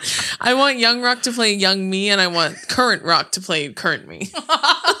 I want young Rock to play young me, and I want current Rock to play current me.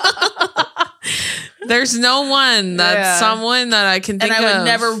 There's no one that's someone that I can think of. And I would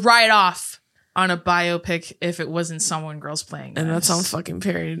never write off on a biopic if it wasn't someone girls playing. And that's on fucking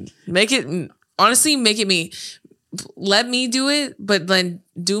period. Make it... Honestly, make it me. Let me do it, but then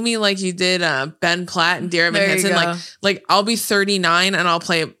do me like you did Ben Platt and Dear Evan Hansen. Like I'll be 39 and I'll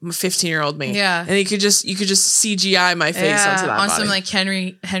play a 15-year-old me. Yeah, and you could just CGI my face onto that on body. Some like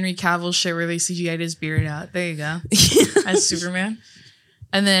Henry Cavill shit where they CGI'd his beard out. There you go, as Superman.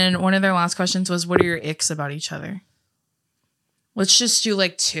 And then one of their last questions was, "What are your icks about each other?" Let's just do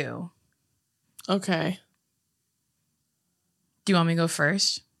like 2. Okay. Do you want me to go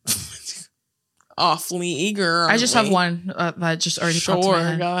first? Awfully eager. I just have one that just already popped in my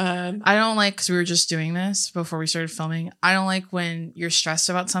head. Go ahead. I don't like, because we were just doing this before we started filming. I don't like when you're stressed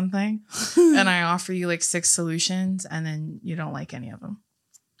about something and I offer you like 6 solutions and then you don't like any of them.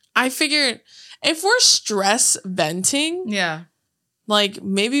 I figured if we're stress venting, like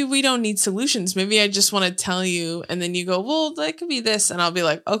maybe we don't need solutions. Maybe I just want to tell you, and then you go, well, that could be this, and I'll be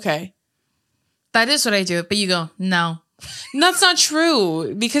like, okay. That is what I do, but you go, no. And that's not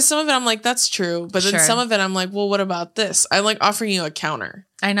true, because some of it I'm like, that's true, but then some of it I'm like, well, what about this? I'm like offering you a counter.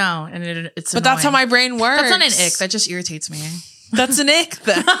 I know, and it's but that's how my brain works. That's not an ick. That just irritates me. That's an ick.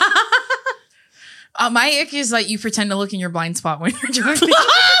 My ick is that you pretend to look in your blind spot when you're drunk.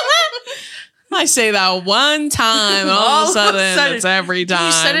 I say that one time, and all of a sudden, it's every time.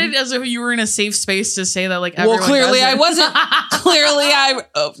 You said it as if you were in a safe space to say that, like, well, everyone clearly does it. I wasn't. Clearly,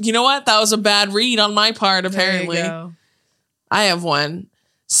 you know what? That was a bad read on my part, apparently. There you go. I have one.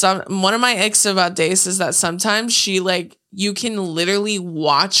 One of my icks about Dace is that sometimes she, like, you can literally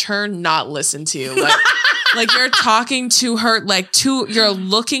watch her not listen to you. Like, like you're talking to her, you're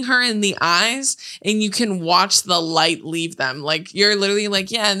looking her in the eyes and you can watch the light leave them. Like, you're literally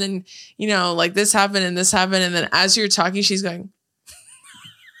like, yeah. And then, you know, like this happened and this happened. And then as you're talking, she's going,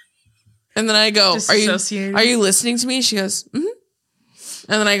 and then I go, are you listening to me? She goes, mm-hmm.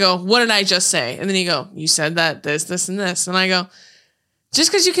 And then I go, what did I just say? And then you go, you said that, this, and this. And I go, just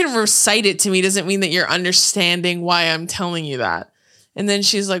because you can recite it to me doesn't mean that you're understanding why I'm telling you that. And then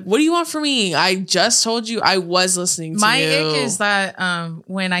she's like, what do you want from me? I just told you I was listening to you. My ick is that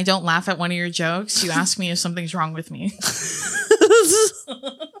when I don't laugh at one of your jokes, you ask me if something's wrong with me.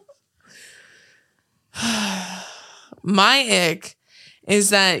 My ick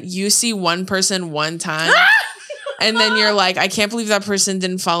is that you see one person one time and then you're like, I can't believe that person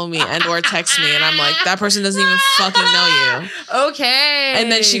didn't follow me and or text me. And I'm like, that person doesn't even fucking know you. Okay.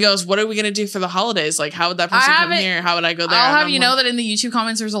 And then she goes, what are we going to do for the holidays? Like, how would that person come here? How would I go there? I'll have you know that in the YouTube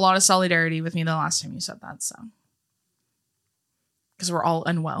comments, there's a lot of solidarity with me the last time you said that. So, because we're all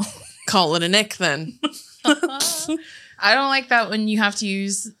unwell. Call it an ick then. I don't like that when you have to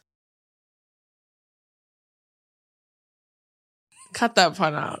use. Cut that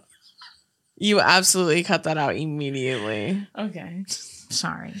part out. You absolutely cut that out immediately. Okay.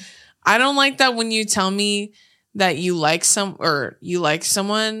 Sorry. I don't like that when you tell me that you like someone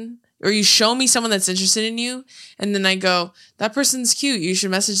or you show me someone that's interested in you. And then I go, that person's cute. You should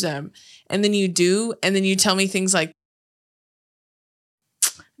message them. And then you do. And then you tell me things like.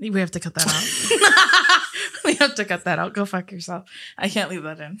 We have to cut that out. We have to cut that out. Go fuck yourself. I can't leave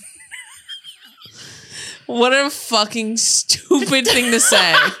that in. What a fucking stupid thing to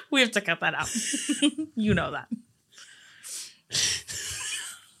say. We have to cut that out. You know that.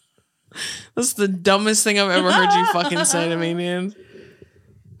 That's the dumbest thing I've ever heard you fucking say to me, man.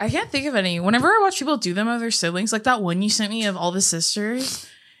 I can't think of any. Whenever I watch people do them of their siblings, like that one you sent me of all the sisters,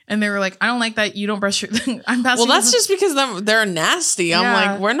 and they were like, I don't like that you don't brush your... I'm passing. Well, that's just because they're nasty. Yeah. I'm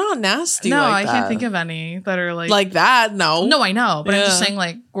like, we're not nasty like that. I can't think of any that are like... Like that, no. No, I know. But I'm just saying,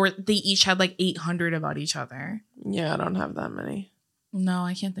 like, where they each had like 800 about each other. Yeah, I don't have that many. No,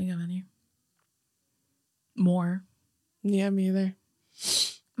 I can't think of any. More. Yeah, me either.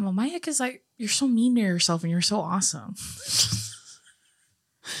 Well, my ick is like, you're so mean to yourself and you're so awesome.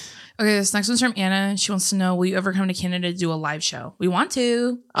 Okay, this next one's from Anna. She wants to know, will you ever come to Canada to do a live show? We want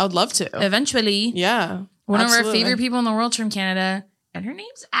to. I would love to. Eventually. Yeah. One of our favorite people in the world from Canada. And her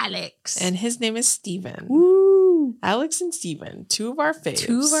name's Alex. And his name is Steven. Woo! Alex and Steven. Two of our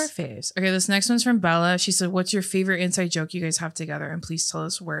faves. Okay, this next one's from Bella. She said, what's your favorite inside joke you guys have together? And please tell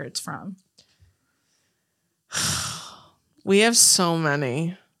us where it's from. We have so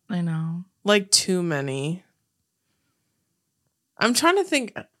many. I know. Like too many. I'm trying to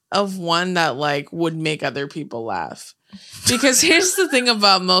think of one that like would make other people laugh. Because here's the thing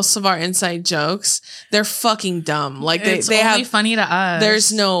about most of our inside jokes, they're fucking dumb. Like they only have funny to us.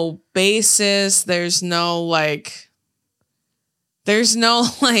 There's no basis, there's no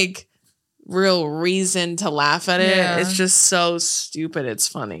real reason to laugh at it. Yeah. It's just so stupid, it's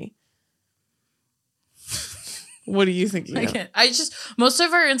funny. What do you think? Most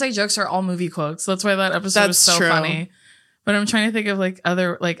of our inside jokes are all movie quotes. That's why that episode was so funny. But I'm trying to think of like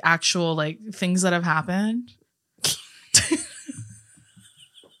other like actual like things that have happened.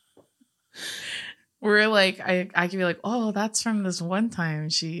 Where like I could be like, oh, that's from this one time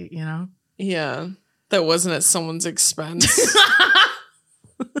she, you know. Yeah. That wasn't at someone's expense.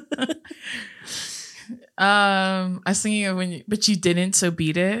 I was thinking of but you didn't, so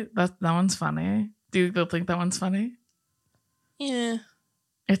beat it. That one's funny. Do you think that one's funny? Yeah.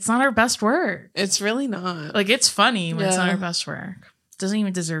 It's not our best work. It's really not. Like, it's funny, but it's not our best work. Doesn't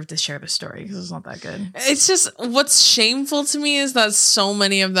even deserve to share the story because it's not that good. It's just, what's shameful to me is that so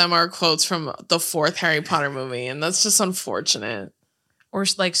many of them are quotes from the fourth Harry Potter movie, and that's just unfortunate. Or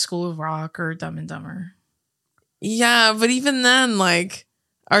like School of Rock or Dumb and Dumber. Yeah, but even then, like,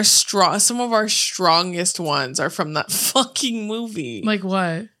 some of our strongest ones are from that fucking movie. Like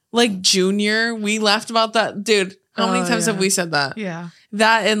what? Like Junior, we laughed about that. Dude, how many times have we said that? Yeah.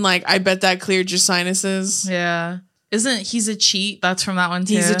 That and like, I bet that cleared your sinuses. Yeah. Isn't He's a Cheat? That's from that one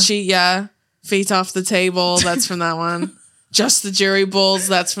too. He's a cheat, yeah. Feet off the table. That's from that one. Just the Jerry Bulls.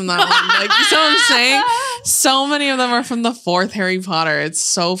 That's from that one. Like, you know what I'm saying? So many of them are from the fourth Harry Potter. It's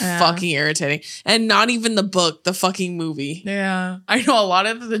so fucking irritating. And not even the book, the fucking movie. Yeah. I know a lot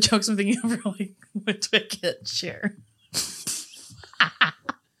of the jokes I'm thinking of are like, what do I get? Share.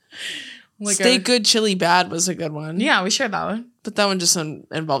 Like Stay Good, Chili Bad was a good one. Yeah, we shared that one. But that one just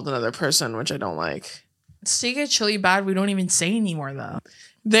involved another person, which I don't like. Stay Good, Chili Bad, we don't even say anymore, though.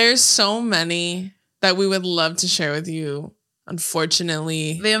 There's so many that we would love to share with you.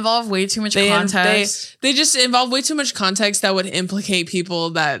 Unfortunately, they involve way too much context. They just involve way too much context that would implicate people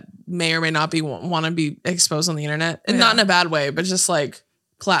that may or may not be want to be exposed on the internet, and not in a bad way, but just like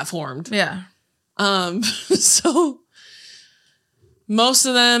platformed. Yeah. So most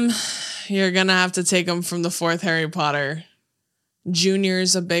of them, you're gonna have to take them from the fourth Harry Potter.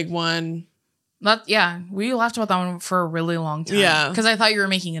 Junior's a big one. We laughed about that one for a really long time. Yeah. Because I thought you were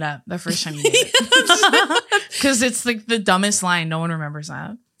making it up the first time you did it. Because it's like the dumbest line. No one remembers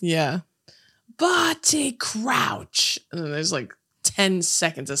that. Yeah. Barty Crouch. And then there's like 10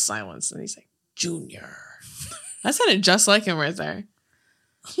 seconds of silence. And he's like, Junior. That sounded just like him right there.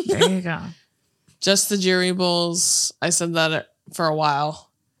 There you go. Just the Jerry Bulls. I said that for a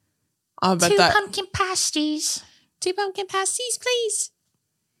while. I'll bet that. Pumpkin pasties. 2 pumpkin pasties, please.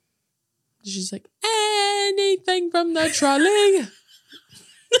 She's like, anything from the trolley?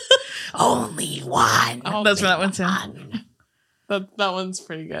 Only one. That's for that one too. That one's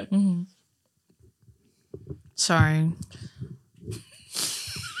pretty good. Mm-hmm. Sorry.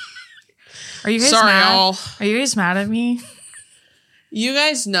 Are you guys mad? Y'all. Are you guys mad at me? You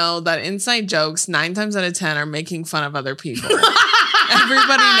guys know that inside jokes 9 times out of 10 are making fun of other people.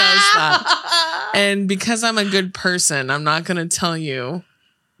 Everybody knows that. And because I'm a good person, I'm not going to tell you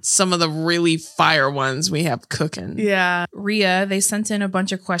some of the really fire ones we have cooking. Yeah. Rhea, they sent in a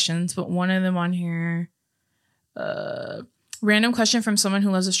bunch of questions, but one of them on here, random question from someone who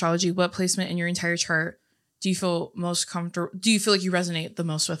loves astrology. What placement in your entire chart do you feel most comfortable? Do you feel like you resonate the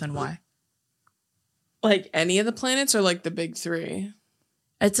most with, and why? Like any of the planets or like the big 3?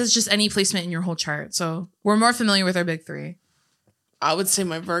 It says just any placement in your whole chart. So we're more familiar with our big 3. I would say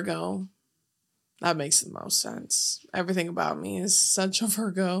my Virgo. That makes the most sense. Everything about me is such a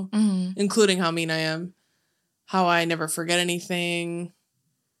Virgo, including how mean I am, how I never forget anything,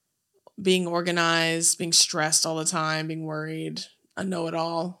 being organized, being stressed all the time, being worried, a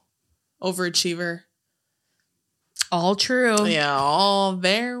know-it-all, overachiever. All true. Yeah, all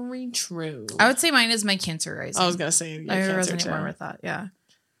very true. I would say mine is my Cancer rising. I was going to say I resonate more with that, yeah.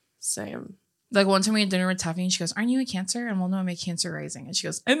 Same. Like one time we had dinner with Taffy and she goes, aren't you a Cancer? And well, no, I'm a Cancer rising. And she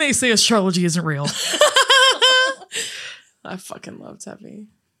goes, and they say astrology isn't real. I fucking love Taffy.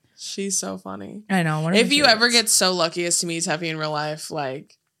 She's so funny. I know. If you ever get so lucky as to meet Taffy in real life,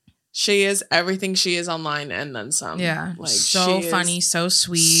 like she is everything she is online and then some. Yeah. Like so funny, so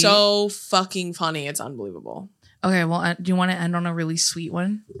sweet. So fucking funny. It's unbelievable. Okay, well, do you want to end on a really sweet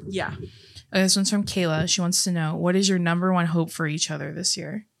one? Yeah. Okay, this one's from Kayla. She wants to know, what is your number one hope for each other this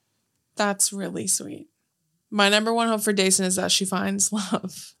year? That's really sweet. My number one hope for Dason is that she finds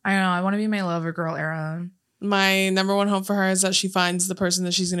love. I know. I want to be my lover girl era. My number one hope for her is that she finds the person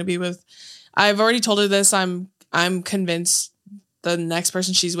that she's going to be with. I've already told her this. I'm convinced the next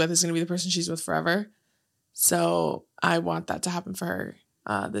person she's with is going to be the person she's with forever. So I want that to happen for her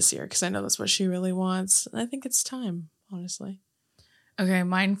this year because I know that's what she really wants. And I think it's time, honestly. Okay,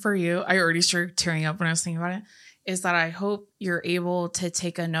 mine for you. I already started tearing up when I was thinking about it. Is that I hope you're able to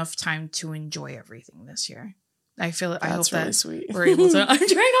take enough time to enjoy everything this year. I feel I hope really that sweet. We're able to. I'm trying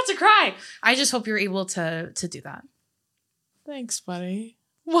not to cry. I just hope you're able to do that. Thanks, buddy.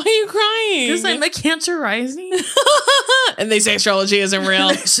 Why are you crying? Because I'm a Cancer rising. And they say astrology isn't real.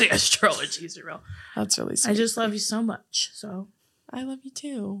 They say astrology isn't real. That's really sweet. I just love you so much. So I love you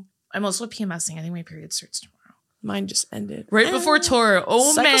too. I'm also PMSing. I think my period starts tomorrow. Mine just ended. Right before Taurus.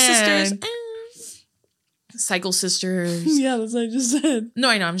 Oh, Cycle man. Sisters. Cycle Sisters. Yeah, that's what I just said. No,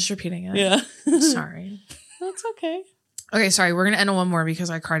 I know. I'm just repeating it. Yeah. Sorry. That's okay. Okay, sorry. We're going to end on one more because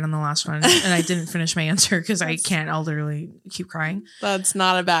I cried on the last one and I didn't finish my answer because I can't. I'll literally keep crying. That's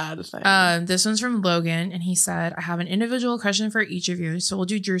not a bad thing. This one's from Logan and he said, I have an individual question for each of you. So we'll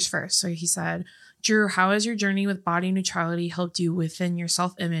do Drew's first. So he said, Drew, how has your journey with body neutrality helped you within your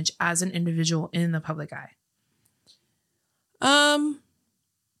self-image as an individual in the public eye?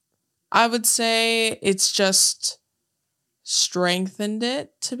 I would say it's just strengthened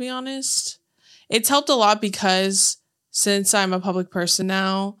it, to be honest. It's helped a lot because since I'm a public person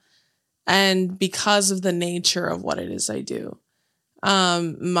now and because of the nature of what it is I do,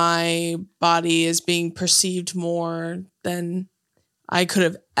 my body is being perceived more than I could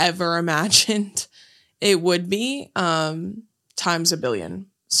have ever imagined it would be times a billion.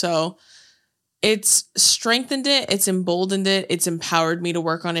 So it's strengthened it, it's emboldened it, it's empowered me to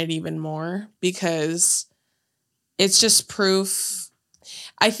work on it even more because it's just proof.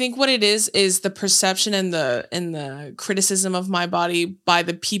 I think what it is the perception and the criticism of my body by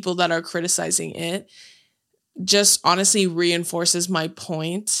the people that are criticizing it just honestly reinforces my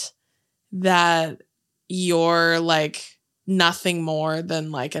point that you're like nothing more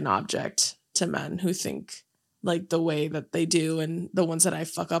than like an object to men who think like the way that they do, and the ones that I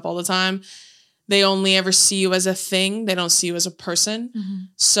fuck up all the time. They only ever see you as a thing. They don't see you as a person. Mm-hmm.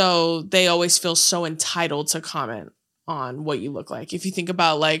 So they always feel so entitled to comment on what you look like. If you think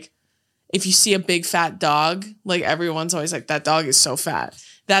about like, if you see a big fat dog, like everyone's always like, that dog is so fat.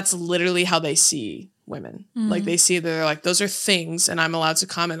 That's literally how they see women. Mm-hmm. Like they see that they're like, those are things and I'm allowed to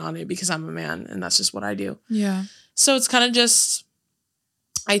comment on it because I'm a man and that's just what I do. Yeah. So it's kind of just,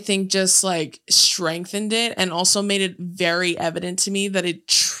 I think just like strengthened it and also made it very evident to me that it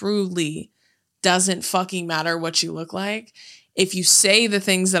truly doesn't fucking matter what you look like. If you say the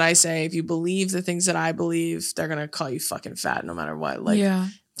things that I say, if you believe the things that I believe, they're gonna call you fucking fat no matter what. Like,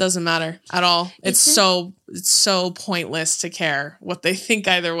 doesn't matter at all. It's so pointless to care what they think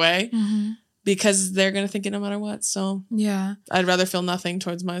either way, because they're gonna think it no matter what. So yeah, I'd rather feel nothing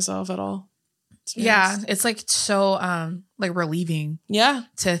towards myself at all. Yeah, it's like so like relieving. Yeah,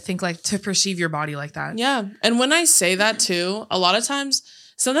 to think like to perceive your body like that. Yeah, and when I say that too, a lot of times.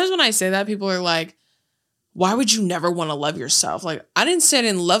 Sometimes when I say that, people are like, why would you never want to love yourself? Like, I didn't say I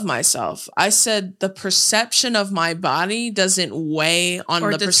didn't love myself. I said the perception of my body doesn't weigh on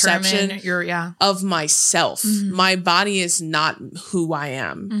the perception of myself. Mm-hmm. My body is not who I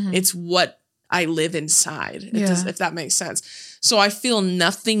am. Mm-hmm. It's what I live inside, if that makes sense. So I feel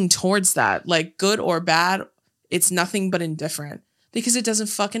nothing towards that, like good or bad. It's nothing but indifferent because it doesn't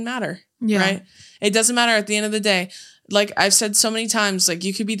fucking matter. Yeah. Right? It doesn't matter at the end of the day. Like I've said so many times, like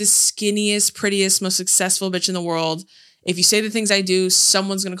you could be the skinniest, prettiest, most successful bitch in the world. If you say the things I do,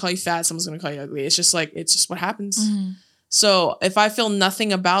 someone's going to call you fat. Someone's going to call you ugly. It's just what happens. Mm-hmm. So if I feel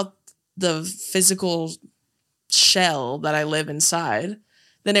nothing about the physical shell that I live inside,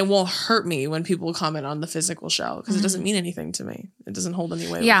 then it won't hurt me when people comment on the physical shell because it doesn't mean anything to me. It doesn't hold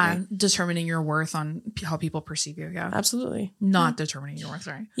any weight. Yeah. Determining your worth on how people perceive you. Yeah. Absolutely. Not determining your worth.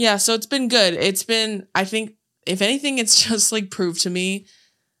 Right. Yeah. So it's been good. It's been, I think, if anything, it's just like proved to me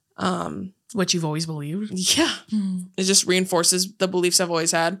what you've always believed. Yeah. Mm. It just reinforces the beliefs I've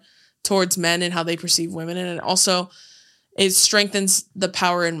always had towards men and how they perceive women. And it strengthens the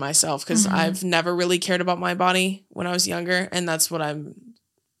power in myself because I've never really cared about my body when I was younger. And that's what I'm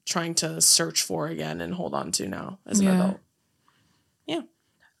trying to search for again and hold on to now as an adult. Yeah.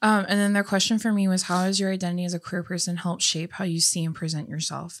 And then their question for me was, how has your identity as a queer person helped shape how you see and present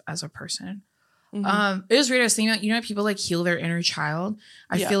yourself as a person? Mm-hmm. It was weird. I was thinking about, people like heal their inner child.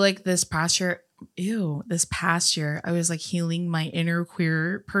 I feel like this past year, I was like healing my inner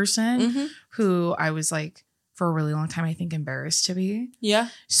queer person who I was like for a really long time, I think embarrassed to be. Yeah.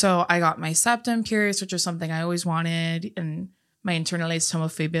 So I got my septum pierced, which was something I always wanted. And my internalized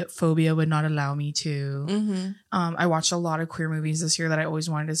homophobia would not allow me to. Mm-hmm. I watched a lot of queer movies this year that I always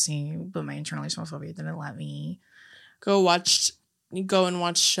wanted to see, but my internalized homophobia didn't let me. Go and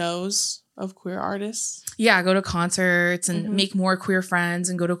watch shows of queer artists. Yeah, go to concerts and make more queer friends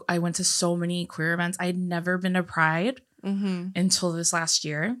and I went to so many queer events. I had never been to Pride until this last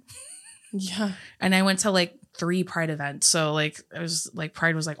year. Yeah. And I went to like 3 Pride events. So like it was like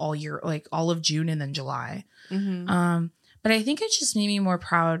Pride was like all year, like all of June and then July. Mm-hmm. But I think it just made me more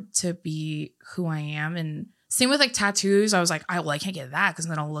proud to be who I am. And same with like tattoos. I was like, I can't get that because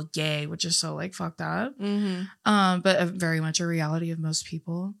then I'll look gay, which is so like fucked up. Mm-hmm. But very much a reality of most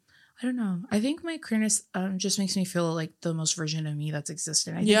people. I don't know. I think my queerness just makes me feel like the most version of me that's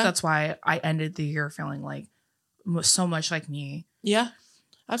existed. I think that's why I ended the year feeling like so much like me. Yeah,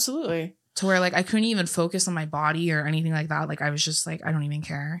 absolutely. To where like I couldn't even focus on my body or anything like that. Like I was just like, I don't even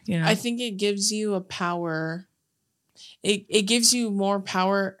care. I think it gives you a power. It gives you more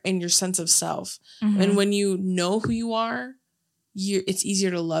power in your sense of self. Mm-hmm. And when you know who you are, it's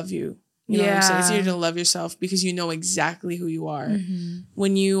easier to love you. You know what I'm saying? It's easier to love yourself because you know exactly who you are. Mm-hmm.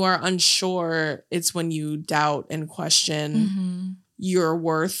 When you are unsure, it's when you doubt and question your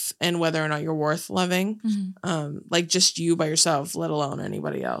worth and whether or not you're worth loving. Mm-hmm. Like just you by yourself, let alone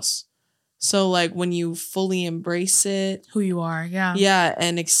anybody else. So like when you fully embrace it, who you are, yeah,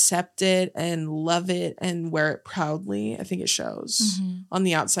 and accept it and love it and wear it proudly, I think it shows on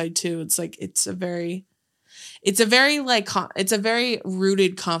the outside too. It's like it's a very like it's a very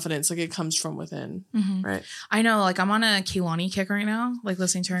rooted confidence. Like it comes from within, right? I know. Like I'm on a Kehlani kick right now, like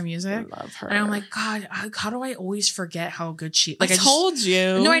listening to her music. I love her, and I'm like, God, how do I always forget how good she? Like I told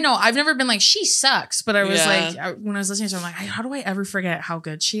you. No, I know. I've never been like she sucks, but I was like when I was listening to her, I'm like, how do I ever forget how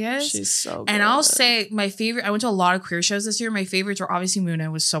good she is? She's so good. And I'll say my favorite. I went to a lot of queer shows this year. My favorites were obviously Muna. It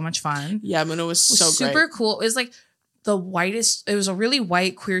was so much fun. Yeah, Muna was so super cool. It was like the whitest. It was a really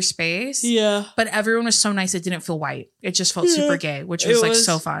white queer space. Yeah, but everyone was so nice. It didn't feel white. It just felt super gay, which was like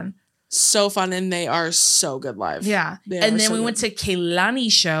so fun. So fun, and they are so good live. Yeah, and then we went to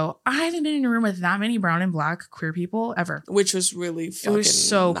Kehlani's show. I haven't been in a room with that many brown and black queer people ever, which was really fucking it was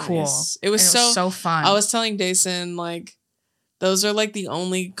so nice. Cool. It was so fun. I was telling Dason, like, those are like the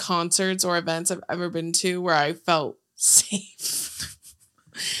only concerts or events I've ever been to where I felt safe.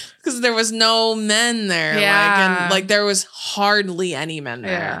 Because there was no men there. Like there was hardly any men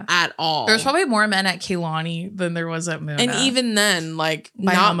there at all. There was probably more men at Kehlani than there was at Muna. And even then, like,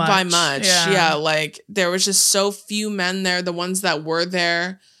 not by much. Yeah, like, there was just so few men there. The ones that were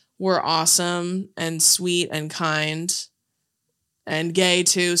there were awesome and sweet and kind. And gay,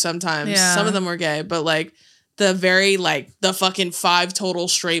 too, sometimes. Yeah. Some of them were gay. But, like, the fucking 5 total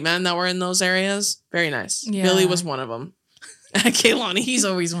straight men that were in those areas, very nice. Yeah. Billy was one of them. Kehlani. He's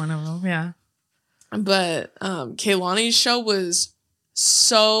always one of them, yeah. But Kehlani's show was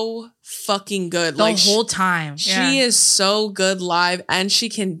so fucking good. The whole time. She is so good live, and she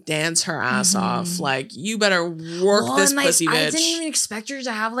can dance her ass off. Like, you better work this pussy, bitch. I didn't even expect her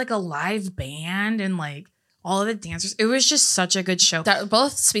to have like a live band and like all of the dancers. It was just such a good show.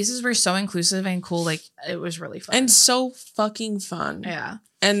 Both spaces were so inclusive and cool. Like, it was really fun. And so fucking fun. Yeah.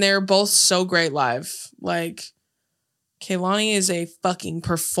 And they're both so great live. Like, Kehlani is a fucking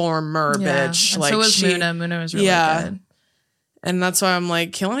performer, bitch. And like, so was Muna. Muna was really good. And that's why I'm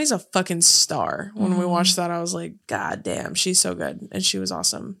like, Kehlani's a fucking star. When we watched that, I was like, God damn, she's so good. And she was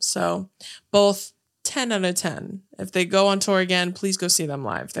awesome. So both 10 out of 10. If they go on tour again, please go see them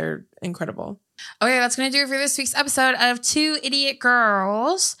live. They're incredible. Okay, that's going to do it for this week's episode of Two Idiot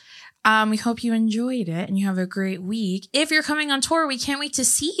Girls. We hope you enjoyed it and you have a great week. If you're coming on tour, we can't wait to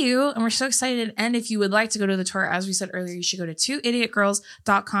see you. And we're so excited. And if you would like to go to the tour, as we said earlier, you should go to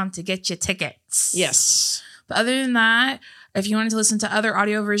 2idiotgirls.com to get your tickets. Yes. But other than that, if you wanted to listen to other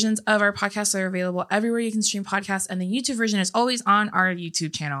audio versions of our podcasts, they're available everywhere you can stream podcasts. And the YouTube version is always on our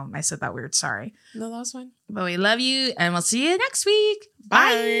YouTube channel. I said that weird. Sorry. No, that was fine. But we love you and we'll see you next week.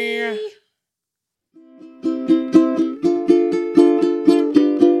 Bye.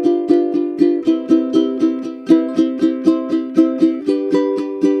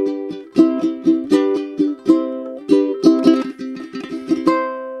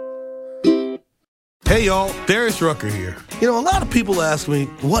 Hey y'all, Darius Rucker here. You know, a lot of people ask me,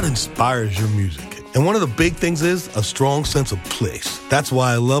 what inspires your music? And one of the big things is a strong sense of place. That's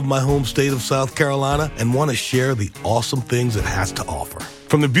why I love my home state of South Carolina and want to share the awesome things it has to offer.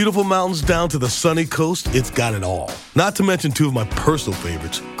 From the beautiful mountains down to the sunny coast, it's got it all. Not to mention 2 of my personal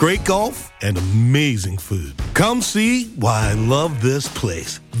favorites, great golf and amazing food. Come see why I love this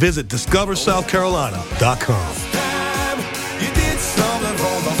place. Visit discoversouthcarolina.com.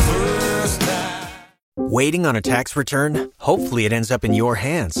 Waiting on a tax return? Hopefully it ends up in your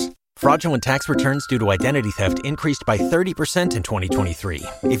hands. Fraudulent tax returns due to identity theft increased by 30% in 2023.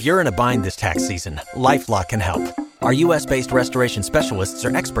 If you're in a bind this tax season, LifeLock can help. Our U.S.-based restoration specialists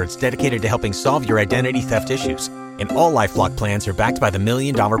are experts dedicated to helping solve your identity theft issues. And all LifeLock plans are backed by the $1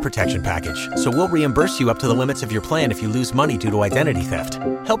 Million Protection Package. So we'll reimburse you up to the limits of your plan if you lose money due to identity theft.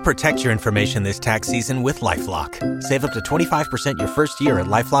 Help protect your information this tax season with LifeLock. Save up to 25% your first year at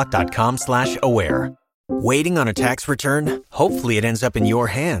LifeLock.com/aware. Waiting on a tax return? Hopefully it ends up in your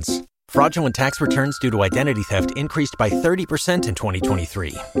hands. Fraudulent tax returns due to identity theft increased by 30% in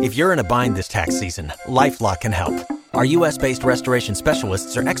 2023. If you're in a bind this tax season, LifeLock can help. Our U.S.-based restoration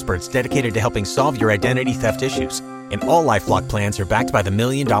specialists are experts dedicated to helping solve your identity theft issues. And all LifeLock plans are backed by the $1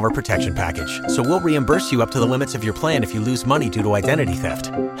 Million Protection Package. So we'll reimburse you up to the limits of your plan if you lose money due to identity theft.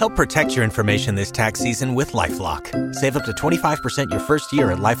 Help protect your information this tax season with LifeLock. Save up to 25% your first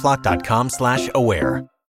year at LifeLock.com/aware.